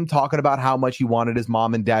 it's him talking about how much he wanted his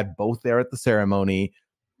mom and dad both there at the ceremony.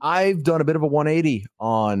 I've done a bit of a 180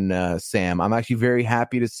 on Sam. I'm actually very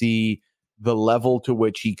happy to see the level to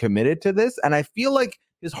which he committed to this, and I feel like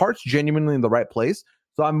his heart's genuinely in the right place.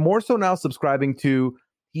 So I'm more so now subscribing to,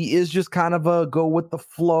 he is just kind of a go with the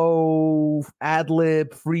flow,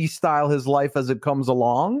 ad-lib, freestyle his life as it comes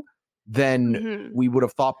along than we would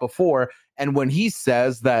have thought before. And when he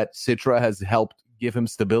says that Citra has helped give him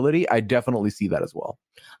stability, I definitely see that as well.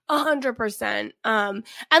 100%. And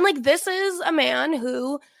like, this is a man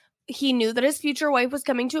who, he knew that his future wife was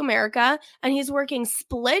coming to America, and he's working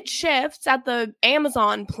split shifts at the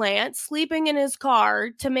Amazon plant, sleeping in his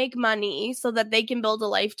car to make money so that they can build a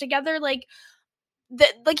life together. Like,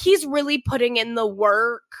 he's really putting in the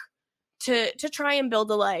work to try and build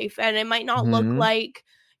a life. And it might not look like,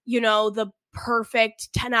 the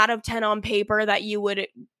perfect 10 out of 10 on paper that you would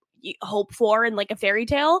hope for in like a fairy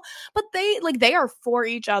tale, but they are for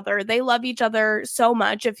each other. They love each other so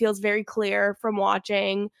much. It feels very clear from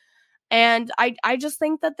watching. And I just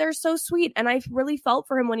think that they're so sweet. And I really felt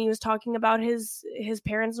for him when he was talking about his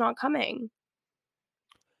parents not coming.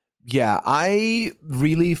 Yeah, I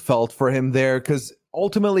really felt for him there because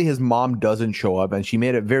ultimately his mom doesn't show up, and she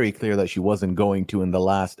made it very clear that she wasn't going to in the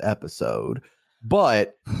last episode.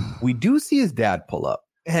 But we do see his dad pull up,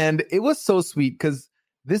 and it was so sweet because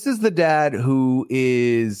this is the dad who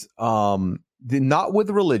is not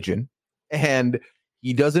with religion, and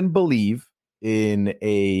he doesn't believe in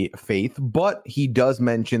a faith, but he does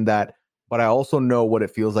mention that, but I also know what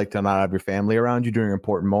it feels like to not have your family around you during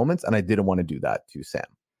important moments, and I didn't want to do that to Sam.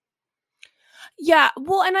 Yeah,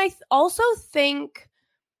 well, and I also think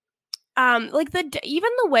like even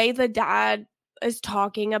the way the dad is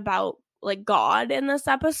talking about like God in this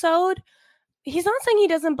episode, he's not saying he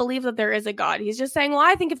doesn't believe that there is a God. He's just saying, well,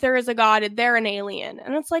 I think if there is a God, they're an alien.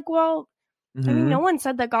 And it's like, well, I mean, no one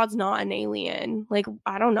said that God's not an alien. Like,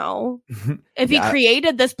 I don't know. If he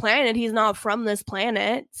created this planet, he's not from this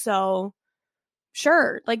planet. So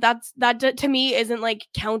sure. Like that to me isn't like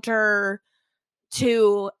counter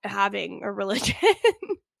to having a religion.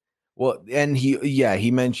 Well, and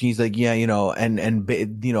he mentioned, he's like, yeah,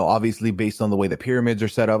 obviously based on the way the pyramids are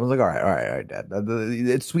set up, I was like, all right, Dad,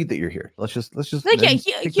 it's sweet that you're here. Let's just like, yeah,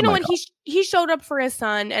 and he showed up for his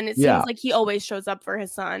son, and it seems like he always shows up for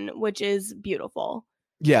his son, which is beautiful.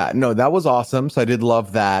 Yeah, no, that was awesome. So I did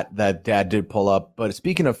love that Dad did pull up. But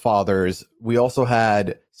speaking of fathers, we also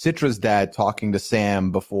had Citra's dad talking to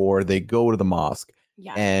Sam before they go to the mosque,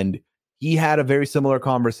 and he had a very similar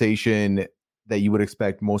conversation that you would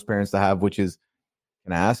expect most parents to have, which is,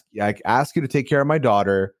 I ask you to take care of my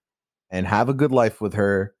daughter and have a good life with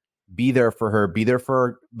her, be there for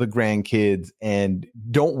the grandkids, and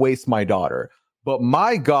don't waste my daughter. But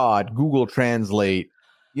my God, Google Translate,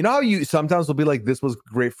 you know how you sometimes will be like, this was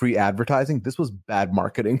great free advertising. This was bad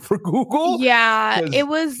marketing for Google. Yeah, it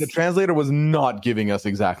was. The translator was not giving us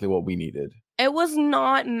exactly what we needed. It was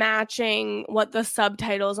not matching what the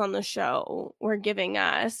subtitles on the show were giving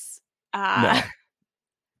us. No,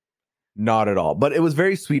 not at all. But it was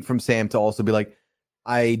very sweet from Sam to also be like,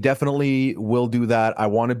 I definitely will do that. I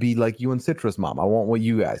want to be like you and Citra's mom. I want what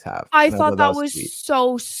you guys have. I thought that was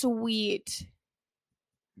so sweet.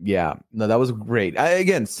 Yeah, no, that was great.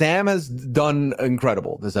 Again, Sam has done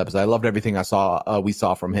incredible this episode. I loved everything we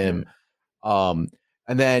saw from him.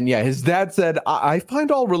 And then, his dad said, I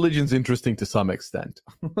find all religions interesting to some extent.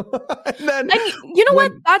 and you know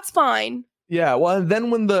what? That's fine. Yeah, well, and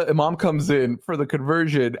then when the imam comes in for the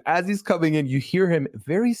conversion, as he's coming in, you hear him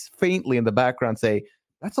very faintly in the background say,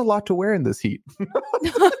 that's a lot to wear in this heat.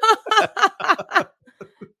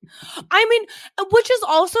 I mean, which is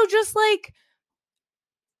also just like,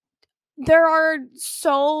 there are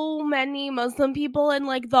so many Muslim people in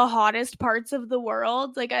like the hottest parts of the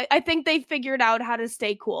world. Like, I think they figured out how to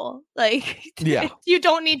stay cool. Like, you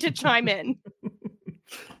don't need to chime in.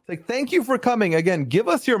 Like, thank you for coming. Again, give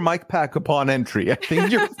us your mic pack upon entry. I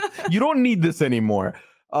think you don't need this anymore.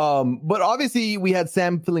 But obviously we had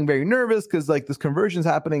Sam feeling very nervous because like this conversion is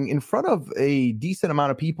happening in front of a decent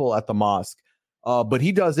amount of people at the mosque. But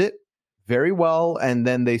he does it very well. And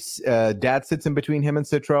then Dad sits in between him and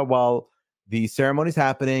Citra while the ceremony's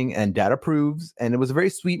happening, and Dad approves. And it was a very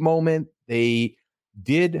sweet moment. They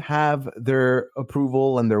did have their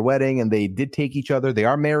approval and their wedding, and they did take each other. They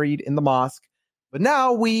are married in the mosque. But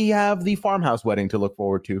now we have the farmhouse wedding to look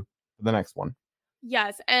forward to for the next one.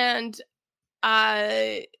 Yes, and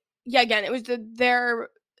again, it was their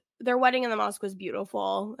wedding in the mosque was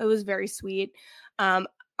beautiful. It was very sweet.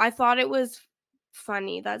 I thought it was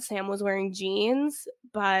funny that Sam was wearing jeans,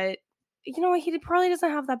 but you know what? He probably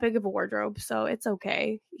doesn't have that big of a wardrobe, so it's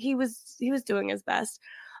okay. He was doing his best.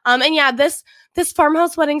 And yeah, this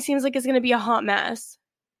farmhouse wedding seems like it's going to be a hot mess.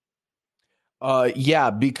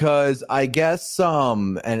 Yeah, because I guess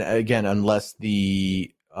and again, unless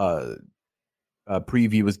the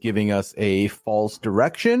preview was giving us a false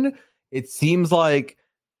direction, it seems like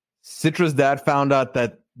Citra's dad found out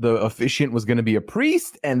that the officiant was going to be a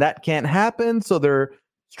priest, and that can't happen, so they're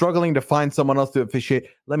struggling to find someone else to officiate.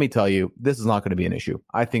 Let me tell you, this is not going to be an issue.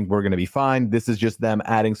 I think we're going to be fine. This is just them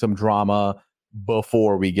adding some drama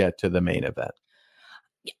before we get to the main event.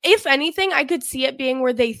 If anything, I could see it being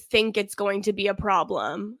where they think it's going to be a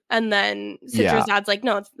problem, and then Citra's dad's like,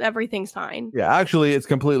 no, everything's fine. Yeah, actually, it's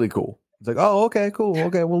completely cool. It's like, oh, okay, cool.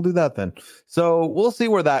 Okay, we'll do that then. So we'll see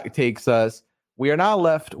where that takes us. We are now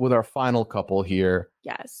left with our final couple here.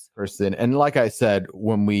 Yes. Person. And like I said,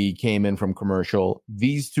 when we came in from commercial,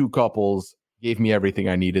 these two couples gave me everything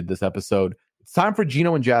I needed this episode. It's time for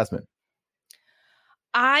Gino and Jasmine.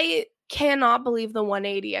 I cannot believe the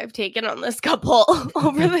 180 I've taken on this couple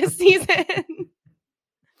over this season.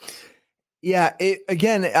 Yeah, the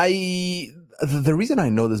reason I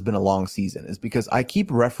know there's been a long season is because I keep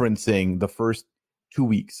referencing the first 2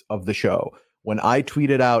 weeks of the show when I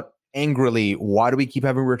tweeted out angrily, why do we keep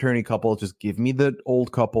having returning couples? Just give me the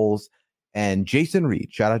old couples. And Jason Reed,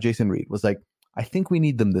 shout out Jason Reed, was like, I think we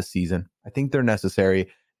need them this season. I think they're necessary.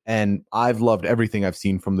 And I've loved everything I've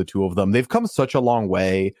seen from the two of them. They've come such a long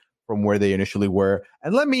way from where they initially were.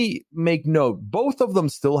 And let me make note, both of them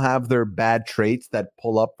still have their bad traits that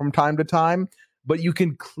pull up from time to time, but you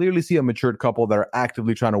can clearly see a matured couple that are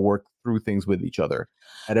actively trying to work through things with each other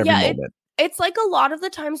at every moment. It's like a lot of the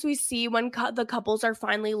times we see when the couples are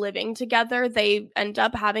finally living together, they end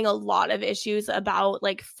up having a lot of issues about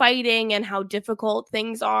like fighting and how difficult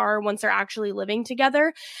things are once they're actually living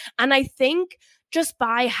together. And I think just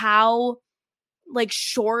by how like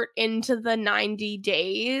short into the 90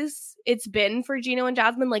 days it's been for Gino and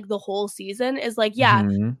Jasmine, like the whole season is like, yeah,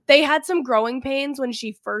 they had some growing pains when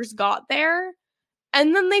she first got there.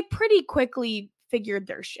 And then they pretty quickly figured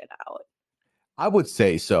their shit out. I would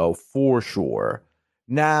say so, for sure.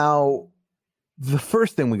 Now, the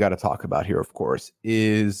first thing we got to talk about here, of course,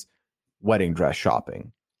 is wedding dress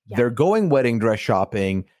shopping. Yeah. They're going wedding dress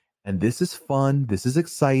shopping, and this is fun. This is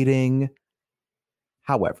exciting.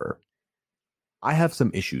 However, I have some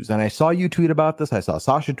issues, and I saw you tweet about this. I saw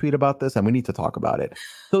Sasha tweet about this, and we need to talk about it.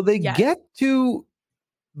 So they get to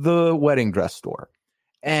the wedding dress store,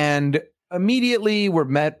 and immediately we're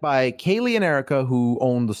met by Kaylee and Erica, who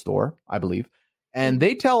own the store, I believe. And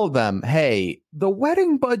they tell them, hey, the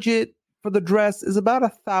wedding budget for the dress is about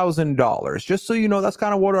 $1,000. Just so you know, that's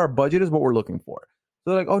kind of what our budget is, what we're looking for. So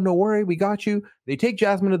they're like, oh, no worry, we got you. They take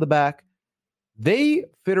Jasmine to the back. They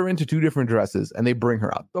fit her into two different dresses, and they bring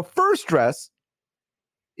her out. The first dress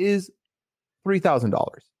is $3,000.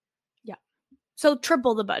 Yeah. So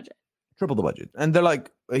triple the budget. Triple the budget. And they're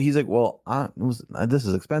like, he's like, well, this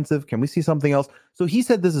is expensive. Can we see something else? So he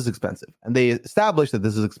said this is expensive. And they established that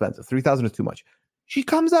this is expensive. $3,000 is too much. She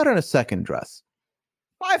comes out in a second dress.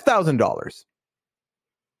 $5,000.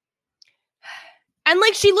 And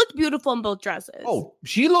like she looked beautiful in both dresses. Oh,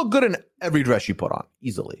 she looked good in every dress she put on,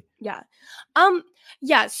 easily. Yeah.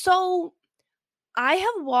 Yeah, so I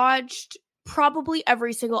have watched probably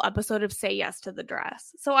every single episode of Say Yes to the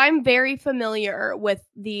Dress. So I'm very familiar with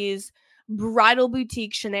these bridal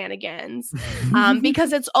boutique shenanigans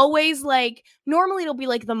because it's always like, normally it'll be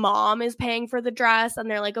like the mom is paying for the dress and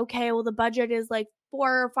they're like, okay, well the budget is like $4,000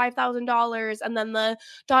 or $5,000, and then the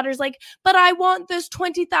daughter's like, but I want this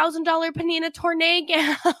 $20,000 Panina Tournay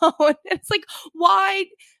gown. It's like, why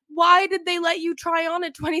did they let you try on a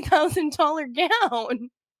 $20,000 gown?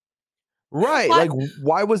 Right. Like,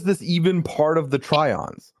 why was this even part of the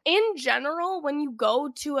try-ons? In general, when you go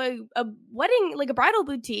to a wedding, like a bridal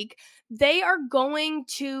boutique, they are going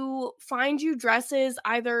to find you dresses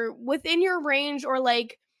either within your range or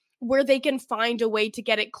like where they can find a way to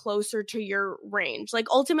get it closer to your range. Like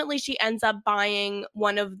ultimately, she ends up buying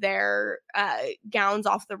one of their gowns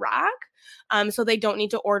off the rack. So they don't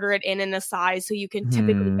need to order it in a size. So you can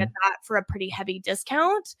typically get that for a pretty heavy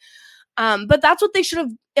discount. But that's what they should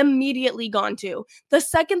have immediately gone to. The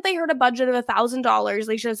second they heard a budget of $1,000,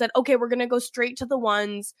 they should have said, okay, we're going to go straight to the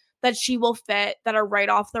ones that she will fit, that are right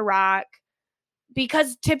off the rack.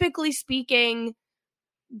 Because typically speaking,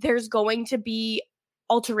 there's going to be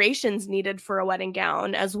alterations needed for a wedding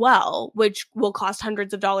gown as well, which will cost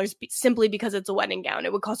hundreds of dollars simply because it's a wedding gown.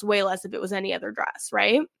 It would cost way less if it was any other dress,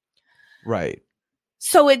 right? Right.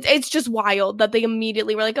 So it's just wild that they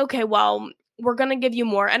immediately were like, okay, well, we're going to give you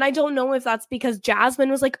more. And I don't know if that's because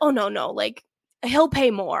Jasmine was like, oh, no, like, he'll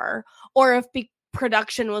pay more. Or if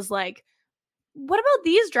production was like, what about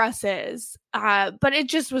these dresses? But it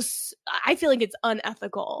just was, I feel like it's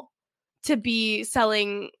unethical to be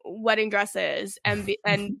selling wedding dresses and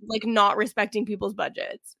like not respecting people's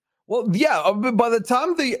budgets. Well, yeah, by the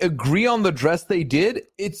time they agree on the dress they did,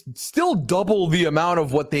 it's still double the amount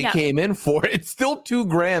of what they came in for. It's still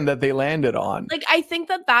 $2,000 that they landed on. Like, I think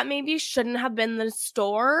that maybe shouldn't have been the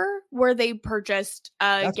store where they purchased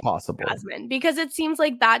that's possible. Jasmine, because it seems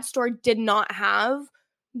like that store did not have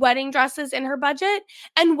wedding dresses in her budget,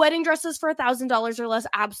 and wedding dresses for $1,000 or less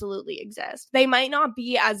absolutely exist. They might not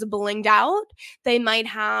be as blinged out. They might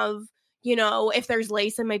have, you know, if there's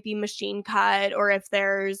lace, it might be machine cut, or if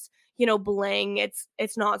there's, you know, bling,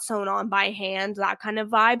 it's not sewn on by hand, that kind of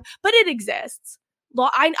vibe, but it exists.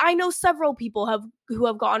 I know several people who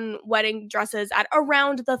have gotten wedding dresses at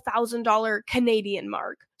around the $1,000 Canadian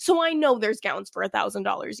mark. So I know there's gowns for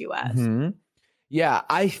 $1,000 US. Yeah,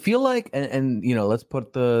 I feel like, and let's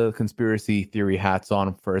put the conspiracy theory hats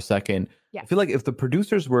on for a second. Yeah. I feel like if the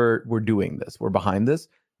producers were doing this, were behind this,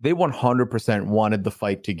 they 100% wanted the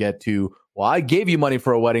fight to get to, well, I gave you money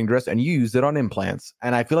for a wedding dress and you used it on implants.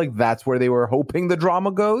 And I feel like that's where they were hoping the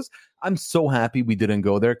drama goes. I'm so happy we didn't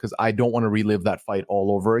go there because I don't want to relive that fight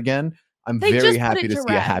all over again. I'm They very just put happy it to to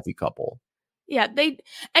see a rest. happy couple. Yeah,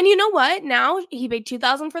 and you know what? Now he paid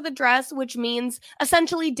 $2,000 for the dress, which means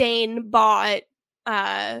essentially Dane bought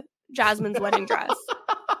Jasmine's wedding dress.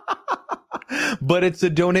 But it's a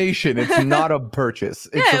donation. It's not a purchase.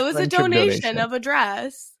 It's It was a donation of a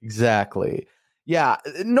dress. Exactly. Yeah,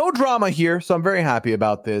 no drama here, so I'm very happy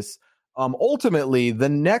about this. Ultimately, the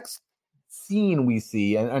next scene we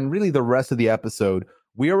see, and really the rest of the episode,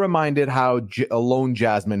 we are reminded how alone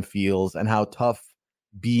Jasmine feels and how tough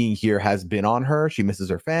being here has been on her. She misses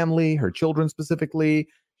her family, her children specifically.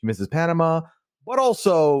 She misses Panama, but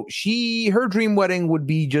also her dream wedding would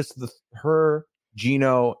be just her,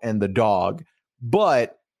 Gino, and the dog.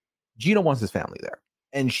 But Gino wants his family there,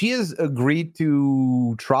 and she has agreed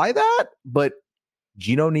to try that. But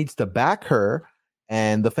Gino needs to back her,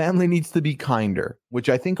 and the family needs to be kinder, which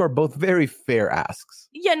I think are both very fair asks.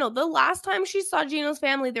 Yeah, no, the last time she saw Gino's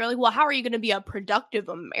family, they were like, well, how are you going to be a productive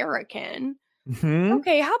American? Mm-hmm.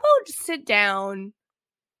 Okay, how about just sit down?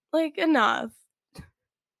 Like, enough.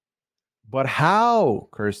 But how,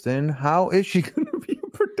 Kirsten? How is she going to be a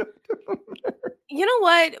productive American? You know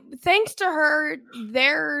what? Thanks to her,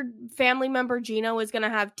 their family member Gino is going to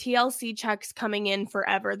have TLC checks coming in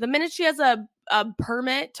forever. The minute she has a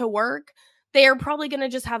permit to work, they are probably going to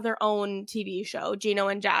just have their own TV show, Gino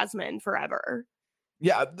and Jasmine, forever.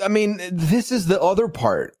 Yeah, I mean, this is the other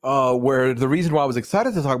part where the reason why I was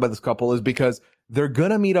excited to talk about this couple is because they're going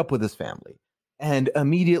to meet up with his family. And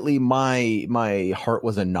immediately my heart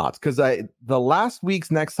was in knots because the last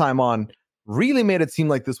week's Next Time On really made it seem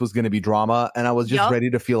like this was going to be drama, and I was just ready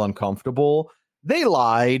to feel uncomfortable. They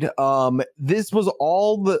lied. This was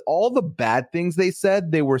all the bad things they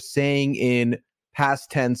said. They were saying in past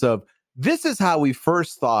tense of, this is how we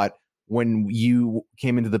first thought when you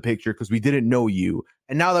came into the picture because we didn't know you.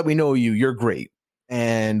 And now that we know you, you're great.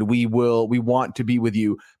 And we want to be with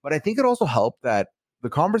you. But I think it also helped that the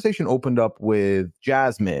conversation opened up with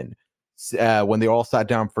Jasmine when they all sat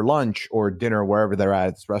down for lunch or dinner, wherever they're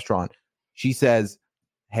at this restaurant. She says,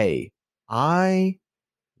 hey, I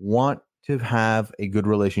want to have a good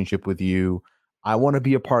relationship with you. I want to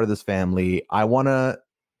be a part of this family. I want to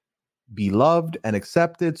be loved and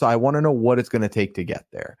accepted. So I want to know what it's going to take to get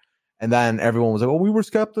there. And then everyone was like, oh, we were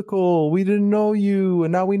skeptical. We didn't know you.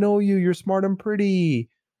 And now we know you. You're smart and pretty.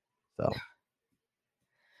 So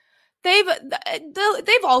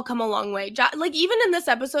they've all come a long way. Like, even in this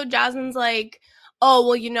episode, Jasmine's like, oh,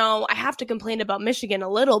 well, I have to complain about Michigan a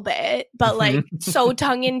little bit, but like so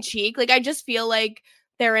tongue in cheek. Like, I just feel like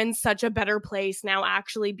they're in such a better place now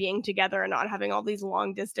actually being together and not having all these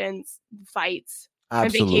long distance fights.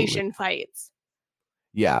 Absolutely. And vacation fights.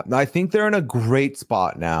 Yeah, I think they're in a great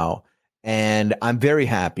spot now, and I'm very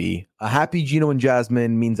happy. A happy Gino and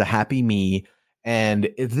Jasmine means a happy me. And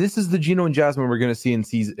if this is the Gino and Jasmine we're going to see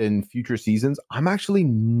in future seasons, I'm actually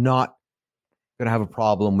not going to have a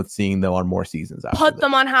problem with seeing them on more seasons. Put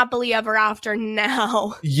them on Happily Ever After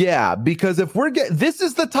now. Yeah, because if this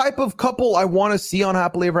is the type of couple I want to see on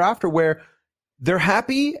Happily Ever After, where they're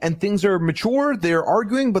happy and things are mature, they're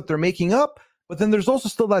arguing, but they're making up. But then there's also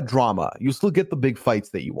still that drama. You still get the big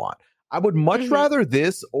fights that you want. I would much rather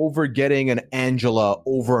this over getting an Angela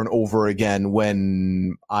over and over again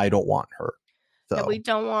when I don't want her. So yeah, we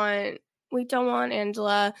don't want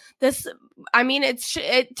Angela. This, I mean,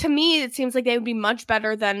 to me, it seems like they would be much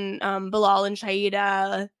better than Bilal and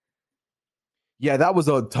Shaida. Yeah, that was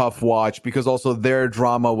a tough watch because also their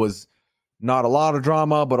drama was not a lot of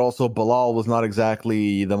drama, but also Bilal was not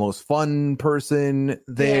exactly the most fun person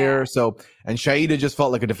there. Yeah. So, and Shaida just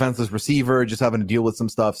felt like a defenseless receiver, just having to deal with some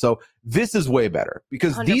stuff. So this is way better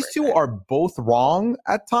because 100%. These two are both wrong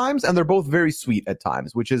at times and they're both very sweet at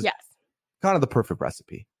times, which is kind of the perfect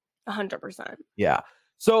recipe. 100%. Yeah.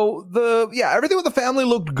 So everything with the family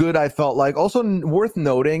looked good, I felt like. Also worth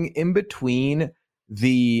noting, in between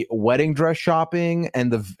the wedding dress shopping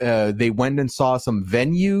and they went and saw some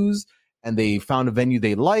venues and they found a venue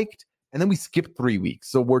they liked, and then we skipped 3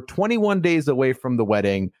 weeks. So we're 21 days away from the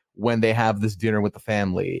wedding when they have this dinner with the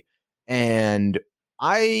family. And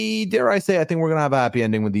I think we're going to have a happy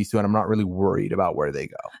ending with these two, and I'm not really worried about where they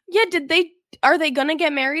go. Yeah, are they going to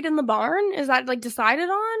get married in the barn? Is that like decided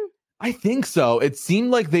on? I think so. It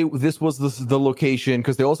seemed like this was the location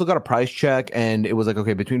because they also got a price check, and it was like,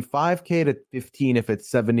 okay, between $5,000 to $15,000 if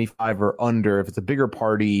it's 75 or under. If it's a bigger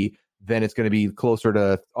party, then it's going to be closer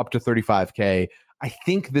to up to 35K. I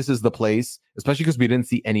think this is the place, especially because we didn't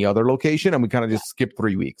see any other location and we kind of just skipped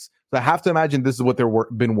 3 weeks. So I have to imagine this is what they're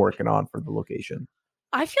been working on for the location.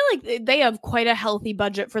 I feel like they have quite a healthy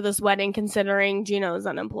budget for this wedding, considering Gino's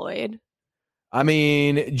unemployed. I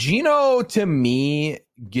mean, Gino to me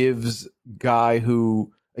gives guy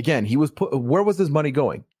who, again, he was where was his money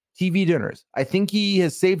going? TV dinners. I think he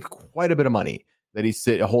has saved quite a bit of money that he's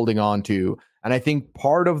holding on to. And I think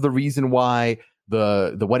part of the reason why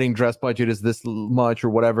the wedding dress budget is this much or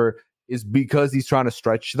whatever is because he's trying to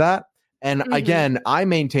stretch that. And again, I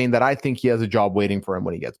maintain that I think he has a job waiting for him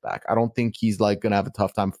when he gets back. I don't think he's like going to have a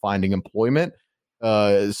tough time finding employment.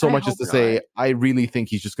 So much as to say, I really think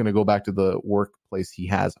he's just going to go back to the workplace he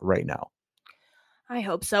has right now. I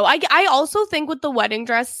hope so. I also think with the wedding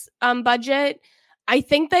dress budget, I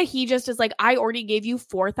think that he just is like, I already gave you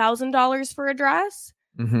 $4,000 for a dress,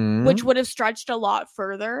 which would have stretched a lot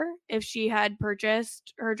further if she had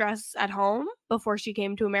purchased her dress at home before she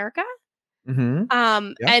came to America.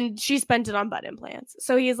 And she spent it on butt implants.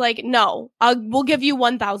 So he's like, no, we'll give you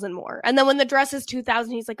 1,000 more. And then when the dress is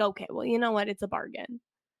 2,000, he's like, okay, well, you know what? It's a bargain.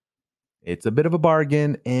 It's a bit of a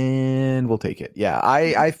bargain and we'll take it. Yeah,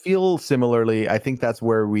 I feel similarly. I think that's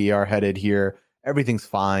where we are headed here. Everything's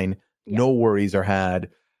fine. No worries are had.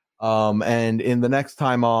 And in the next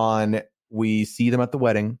time on, we see them at the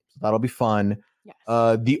wedding. So that'll be fun. Yes.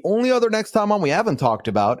 The only other next time on we haven't talked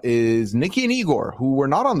about is Nikki and Igor, who were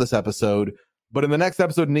not on this episode, but in the next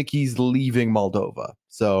episode, Nikki's leaving Moldova.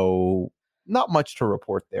 So not much to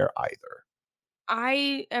report there either.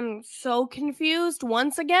 I am so confused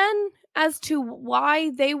once again as to why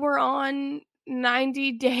they were on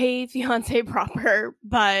 90 Day Fiance proper,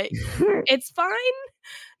 but it's fine.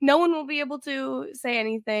 No one will be able to say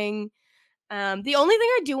anything. The only thing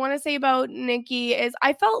I do want to say about Nikki is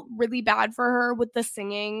I felt really bad for her with the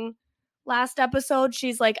singing last episode.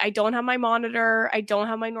 She's like, I don't have my monitor. I don't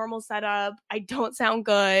have my normal setup. I don't sound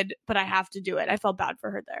good, but I have to do it. I felt bad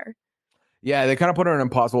for her there. Yeah, they kind of put her in an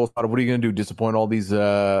impossible spot of what are you going to do? Disappoint all these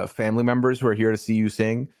family members who are here to see you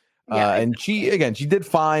sing? And she did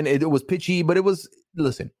fine. It was pitchy, but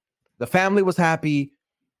listen, the family was happy.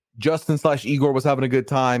 Justin/Igor was having a good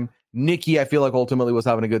time. Nikki, I feel like ultimately was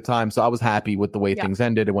having a good time. So I was happy with the way things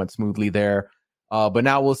ended. It went smoothly there. But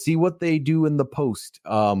now we'll see what they do in the post.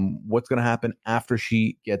 What's going to happen after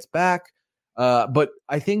she gets back. But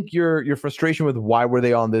I think your frustration with why were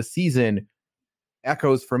they on this season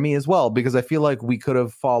echoes for me as well, because I feel like we could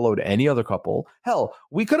have followed any other couple. Hell,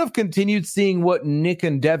 we could have continued seeing what Nick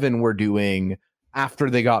and Devin were doing after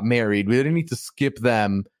they got married. We didn't need to skip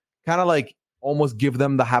them, kind of like almost give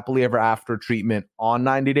them the happily ever after treatment on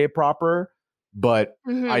 90 Day proper. But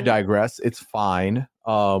I digress. It's fine.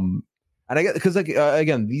 And I get, because like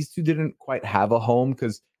again, these two didn't quite have a home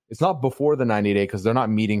because it's not before the 90 Day because they're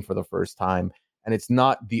not meeting for the first time, and it's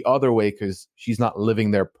not the other way because she's not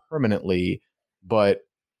living there permanently. But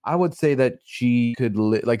I would say that she could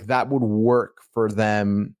like that would work for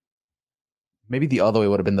them. Maybe the other way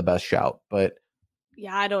would have been the best shout, but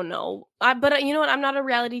yeah, I don't know. But you know what? I'm not a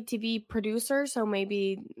reality TV producer, so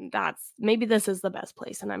maybe this is the best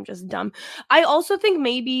place, and I'm just dumb. I also think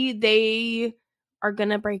maybe they are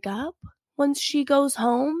gonna break up once she goes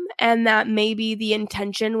home, and that maybe the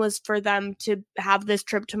intention was for them to have this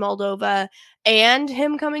trip to Moldova and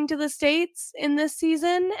him coming to the States in this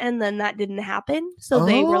season, and then that didn't happen. So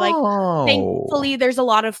they were like, thankfully there's a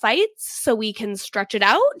lot of fights, so we can stretch it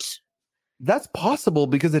out. That's possible,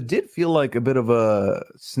 because it did feel like a bit of a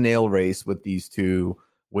snail race with these two,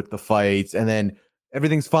 with the fights, and then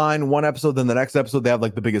everything's fine one episode, then the next episode they have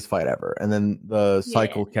like the biggest fight ever, and then the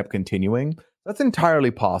cycle kept continuing. That's entirely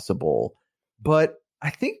possible. But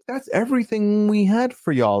I think that's everything we had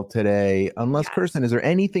for y'all today. Unless, Kirsten, is there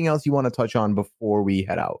anything else you want to touch on before we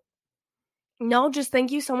head out? No, just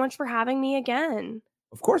thank you so much for having me again.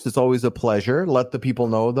 Of course, it's always a pleasure. Let the people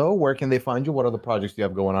know, though. Where can they find you? What other projects do you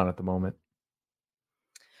have going on at the moment?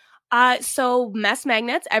 So Mess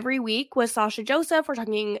Magnets every week with Sasha Joseph. We're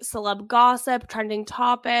talking celeb gossip, trending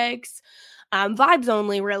topics, vibes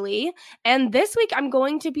only, really. And this week I'm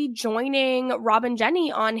going to be joining Rob and Jenny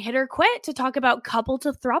on Hit or Quit to talk about couple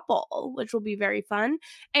to throuple, which will be very fun.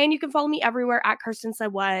 And you can follow me everywhere at Kirsten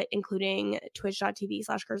Said What, including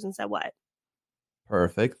twitch.tv/Kirsten Said What.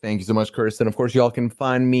 Perfect. Thank you so much, Kirsten. Of course, y'all can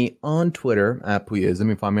find me on Twitter at Puyaism. You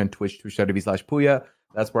can find me on Twitch, twitch.tv/Puya.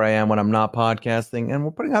 That's where I am when I'm not podcasting, and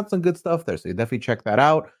we're putting out some good stuff there, so you definitely check that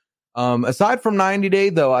out. Aside from 90 Day,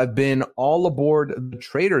 though, I've been all aboard the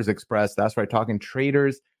Traders Express. That's right, talking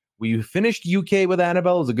traders. We finished UK with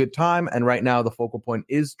Annabelle. It was a good time, and right now the focal point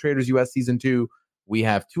is Traders US Season 2, We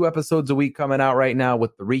have 2 episodes a week coming out right now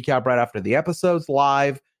with the recap right after the episodes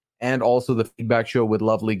live and also the feedback show with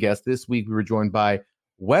lovely guests. This week, we were joined by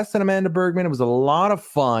Wes and Amanda Bergman. It was a lot of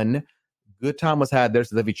fun. Good time was had there,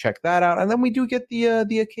 so if you check that out. And then we do get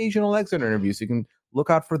the occasional exit interview, so you can look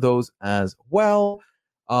out for those as well.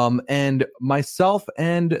 And myself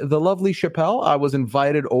and the lovely Chappelle, I was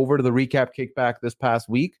invited over to the recap kickback this past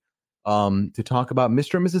week to talk about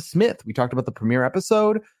Mr. and Mrs. Smith. We talked about the premiere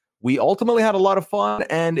episode. We ultimately had a lot of fun.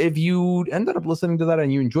 And if you ended up listening to that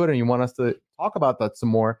and you enjoyed it and you want us to talk about that some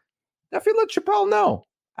more, definitely let Chappelle know.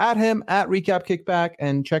 At him, at Recap Kickback,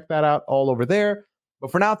 and check that out all over there.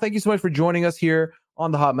 But for now, thank you so much for joining us here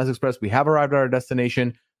on the Hot Mess Express. We have arrived at our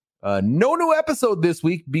destination. No new episode this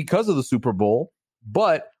week because of the Super Bowl,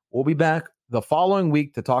 but we'll be back the following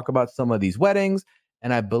week to talk about some of these weddings.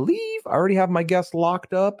 And I believe I already have my guest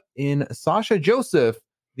locked up in Sasha Joseph,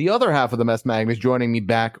 the other half of the Mess Magnus, joining me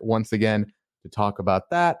back once again to talk about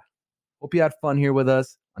that. Hope you had fun here with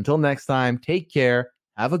us. Until next time, take care.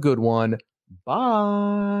 Have a good one.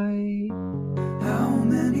 Bye. How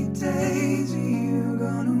many days are you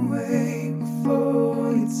gonna wait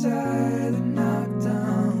before you're tired and knocked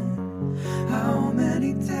down? How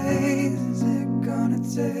many days is it gonna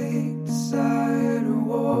take to decide to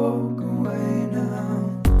walk